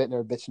she's sitting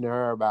there bitching to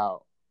her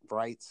about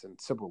rights and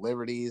civil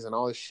liberties and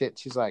all this shit.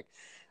 She's like,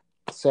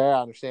 Sarah,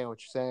 I understand what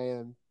you're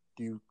saying.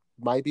 You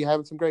might be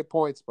having some great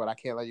points, but I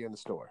can't let you in the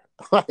store.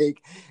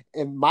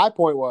 And my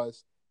point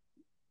was,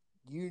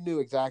 you knew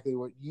exactly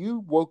what you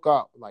woke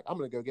up like. I'm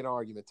gonna go get an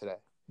argument today,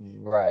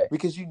 right?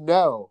 Because you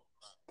know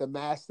the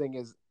mask thing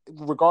is,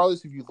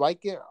 regardless if you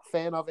like it, a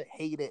fan of it,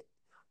 hate it,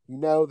 you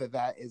know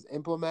that is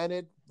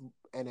implemented,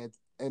 and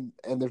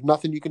there's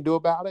nothing you can do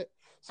about it.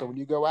 So when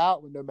you go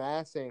out with no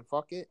mask, saying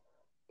 "fuck it,"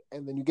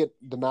 and then you get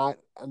denied,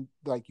 and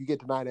like you get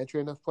denied entry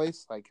in this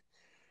place, like.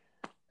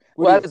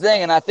 Well, that's the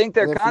thing, and I think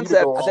their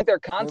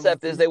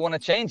concept is they want to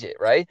change it,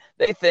 right?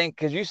 They think,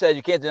 because you said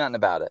you can't do nothing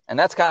about it, and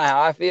that's kind of how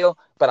I feel.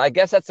 But I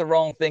guess that's the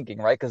wrong thinking,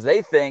 right? Because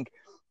they think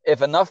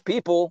if enough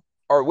people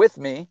are with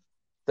me,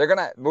 they're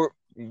gonna.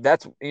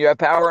 You have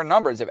power in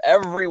numbers. If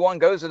everyone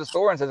goes to the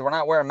store and says we're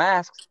not wearing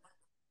masks,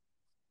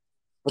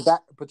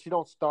 but you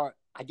don't start.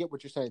 I get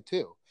what you're saying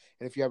too,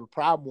 and if you have a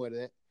problem with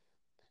it,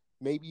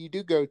 maybe you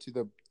do go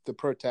to the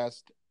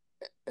protest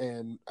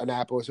in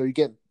Annapolis, or you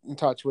get in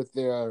touch with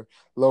their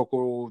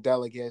local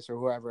delegates or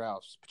whoever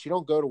else. But you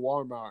don't go to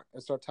Walmart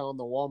and start telling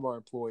the Walmart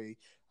employee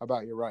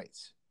about your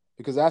rights,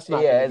 because that's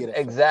not going to get it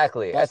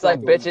exactly. That's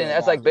like bitching.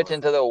 That's like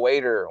bitching to the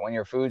waiter when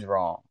your food's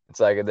wrong. It's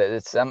like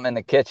it's something in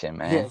the kitchen,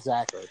 man. Yeah,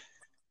 exactly.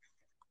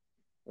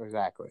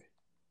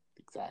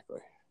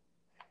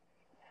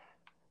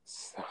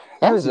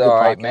 That was all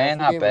right, man.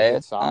 Not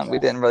bad. We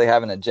didn't really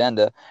have an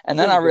agenda, and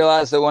then I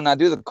realized that when I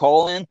do the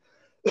call in,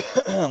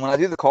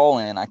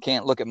 I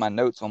can't look at my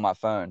notes on my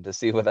phone to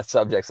see what the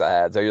subjects I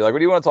had. So you're like, what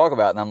do you want to talk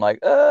about? And I'm like,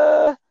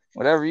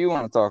 whatever you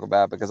want to talk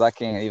about, because I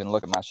can't even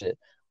look at my shit.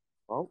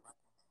 Well,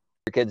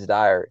 your kid's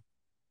diary.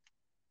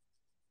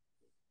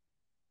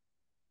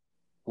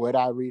 Would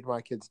I read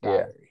my kid's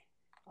diary?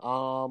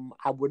 Yeah.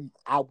 I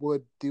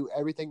would do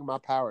everything in my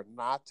power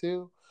not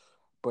to,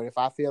 but if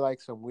I feel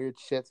like some weird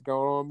shit's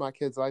going on in my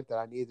kid's life that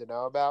I need to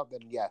know about, then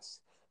yes.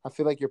 I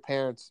feel like your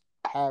parents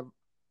have,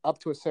 up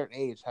to a certain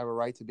age, have a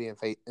right to be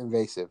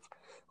invasive.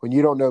 When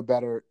you don't know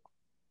better,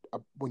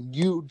 when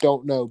you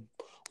don't know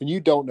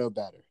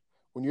better,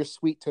 when you're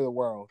sweet to the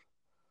world,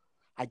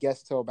 I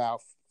guess till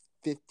about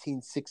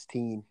 15,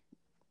 16,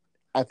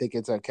 I think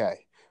it's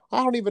okay.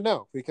 I don't even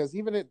know, because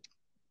even at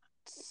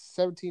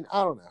 17,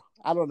 I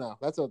don't know.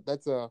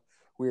 That's a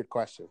weird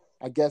question.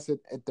 I guess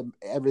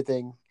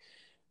everything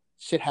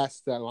shit has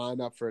to line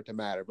up for it to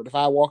matter. But if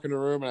I walk in a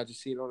room and I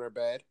just see it on her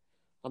bed,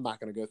 I'm not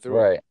gonna go through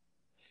it.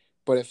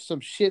 But if some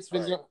shit's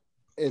been going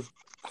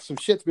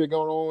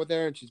on with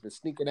her and she's been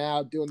sneaking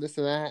out, doing this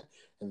and that,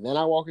 and then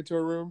I walk into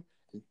a room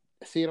and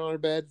see it on her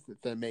bed,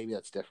 then maybe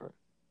that's different.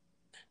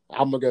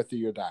 I'm gonna go through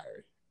your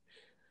diary.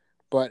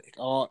 But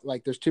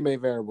there's too many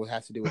variables. It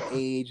has to do with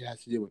age. It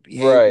has to do with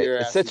behavior.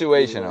 Right. It's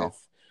situational.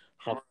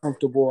 How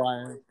comfortable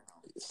I am.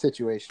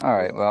 Situational. All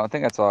right. Well, I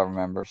think that's all I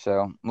remember.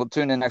 So we'll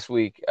tune in next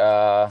week.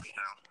 And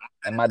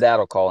my dad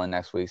will call in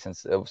next week, so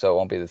it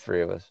won't be the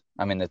three of us.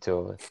 I mean, the two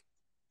of us.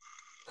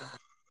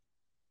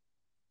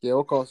 Yeah,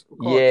 we'll call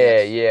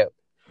yeah.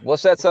 We'll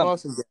set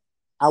something.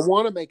 I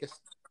wanted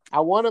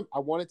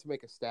to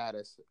make a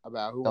status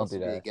about who wants to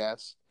be a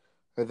guest.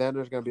 But then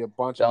there's going to be a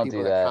bunch of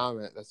people that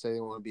comment that say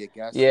they want to be a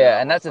guest. Yeah,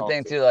 and that's the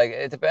thing, too. Like,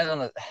 it depends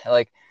on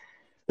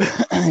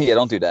yeah,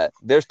 don't do that.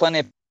 There's plenty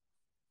of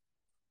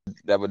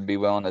that would be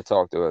willing to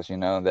talk to us,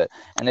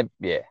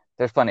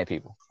 there's plenty of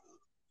people.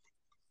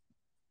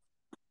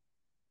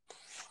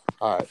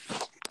 All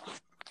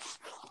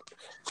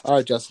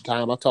right, Justin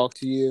Time. I'll talk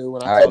to you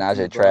when I talk to you. All right,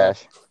 Najee,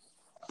 trash.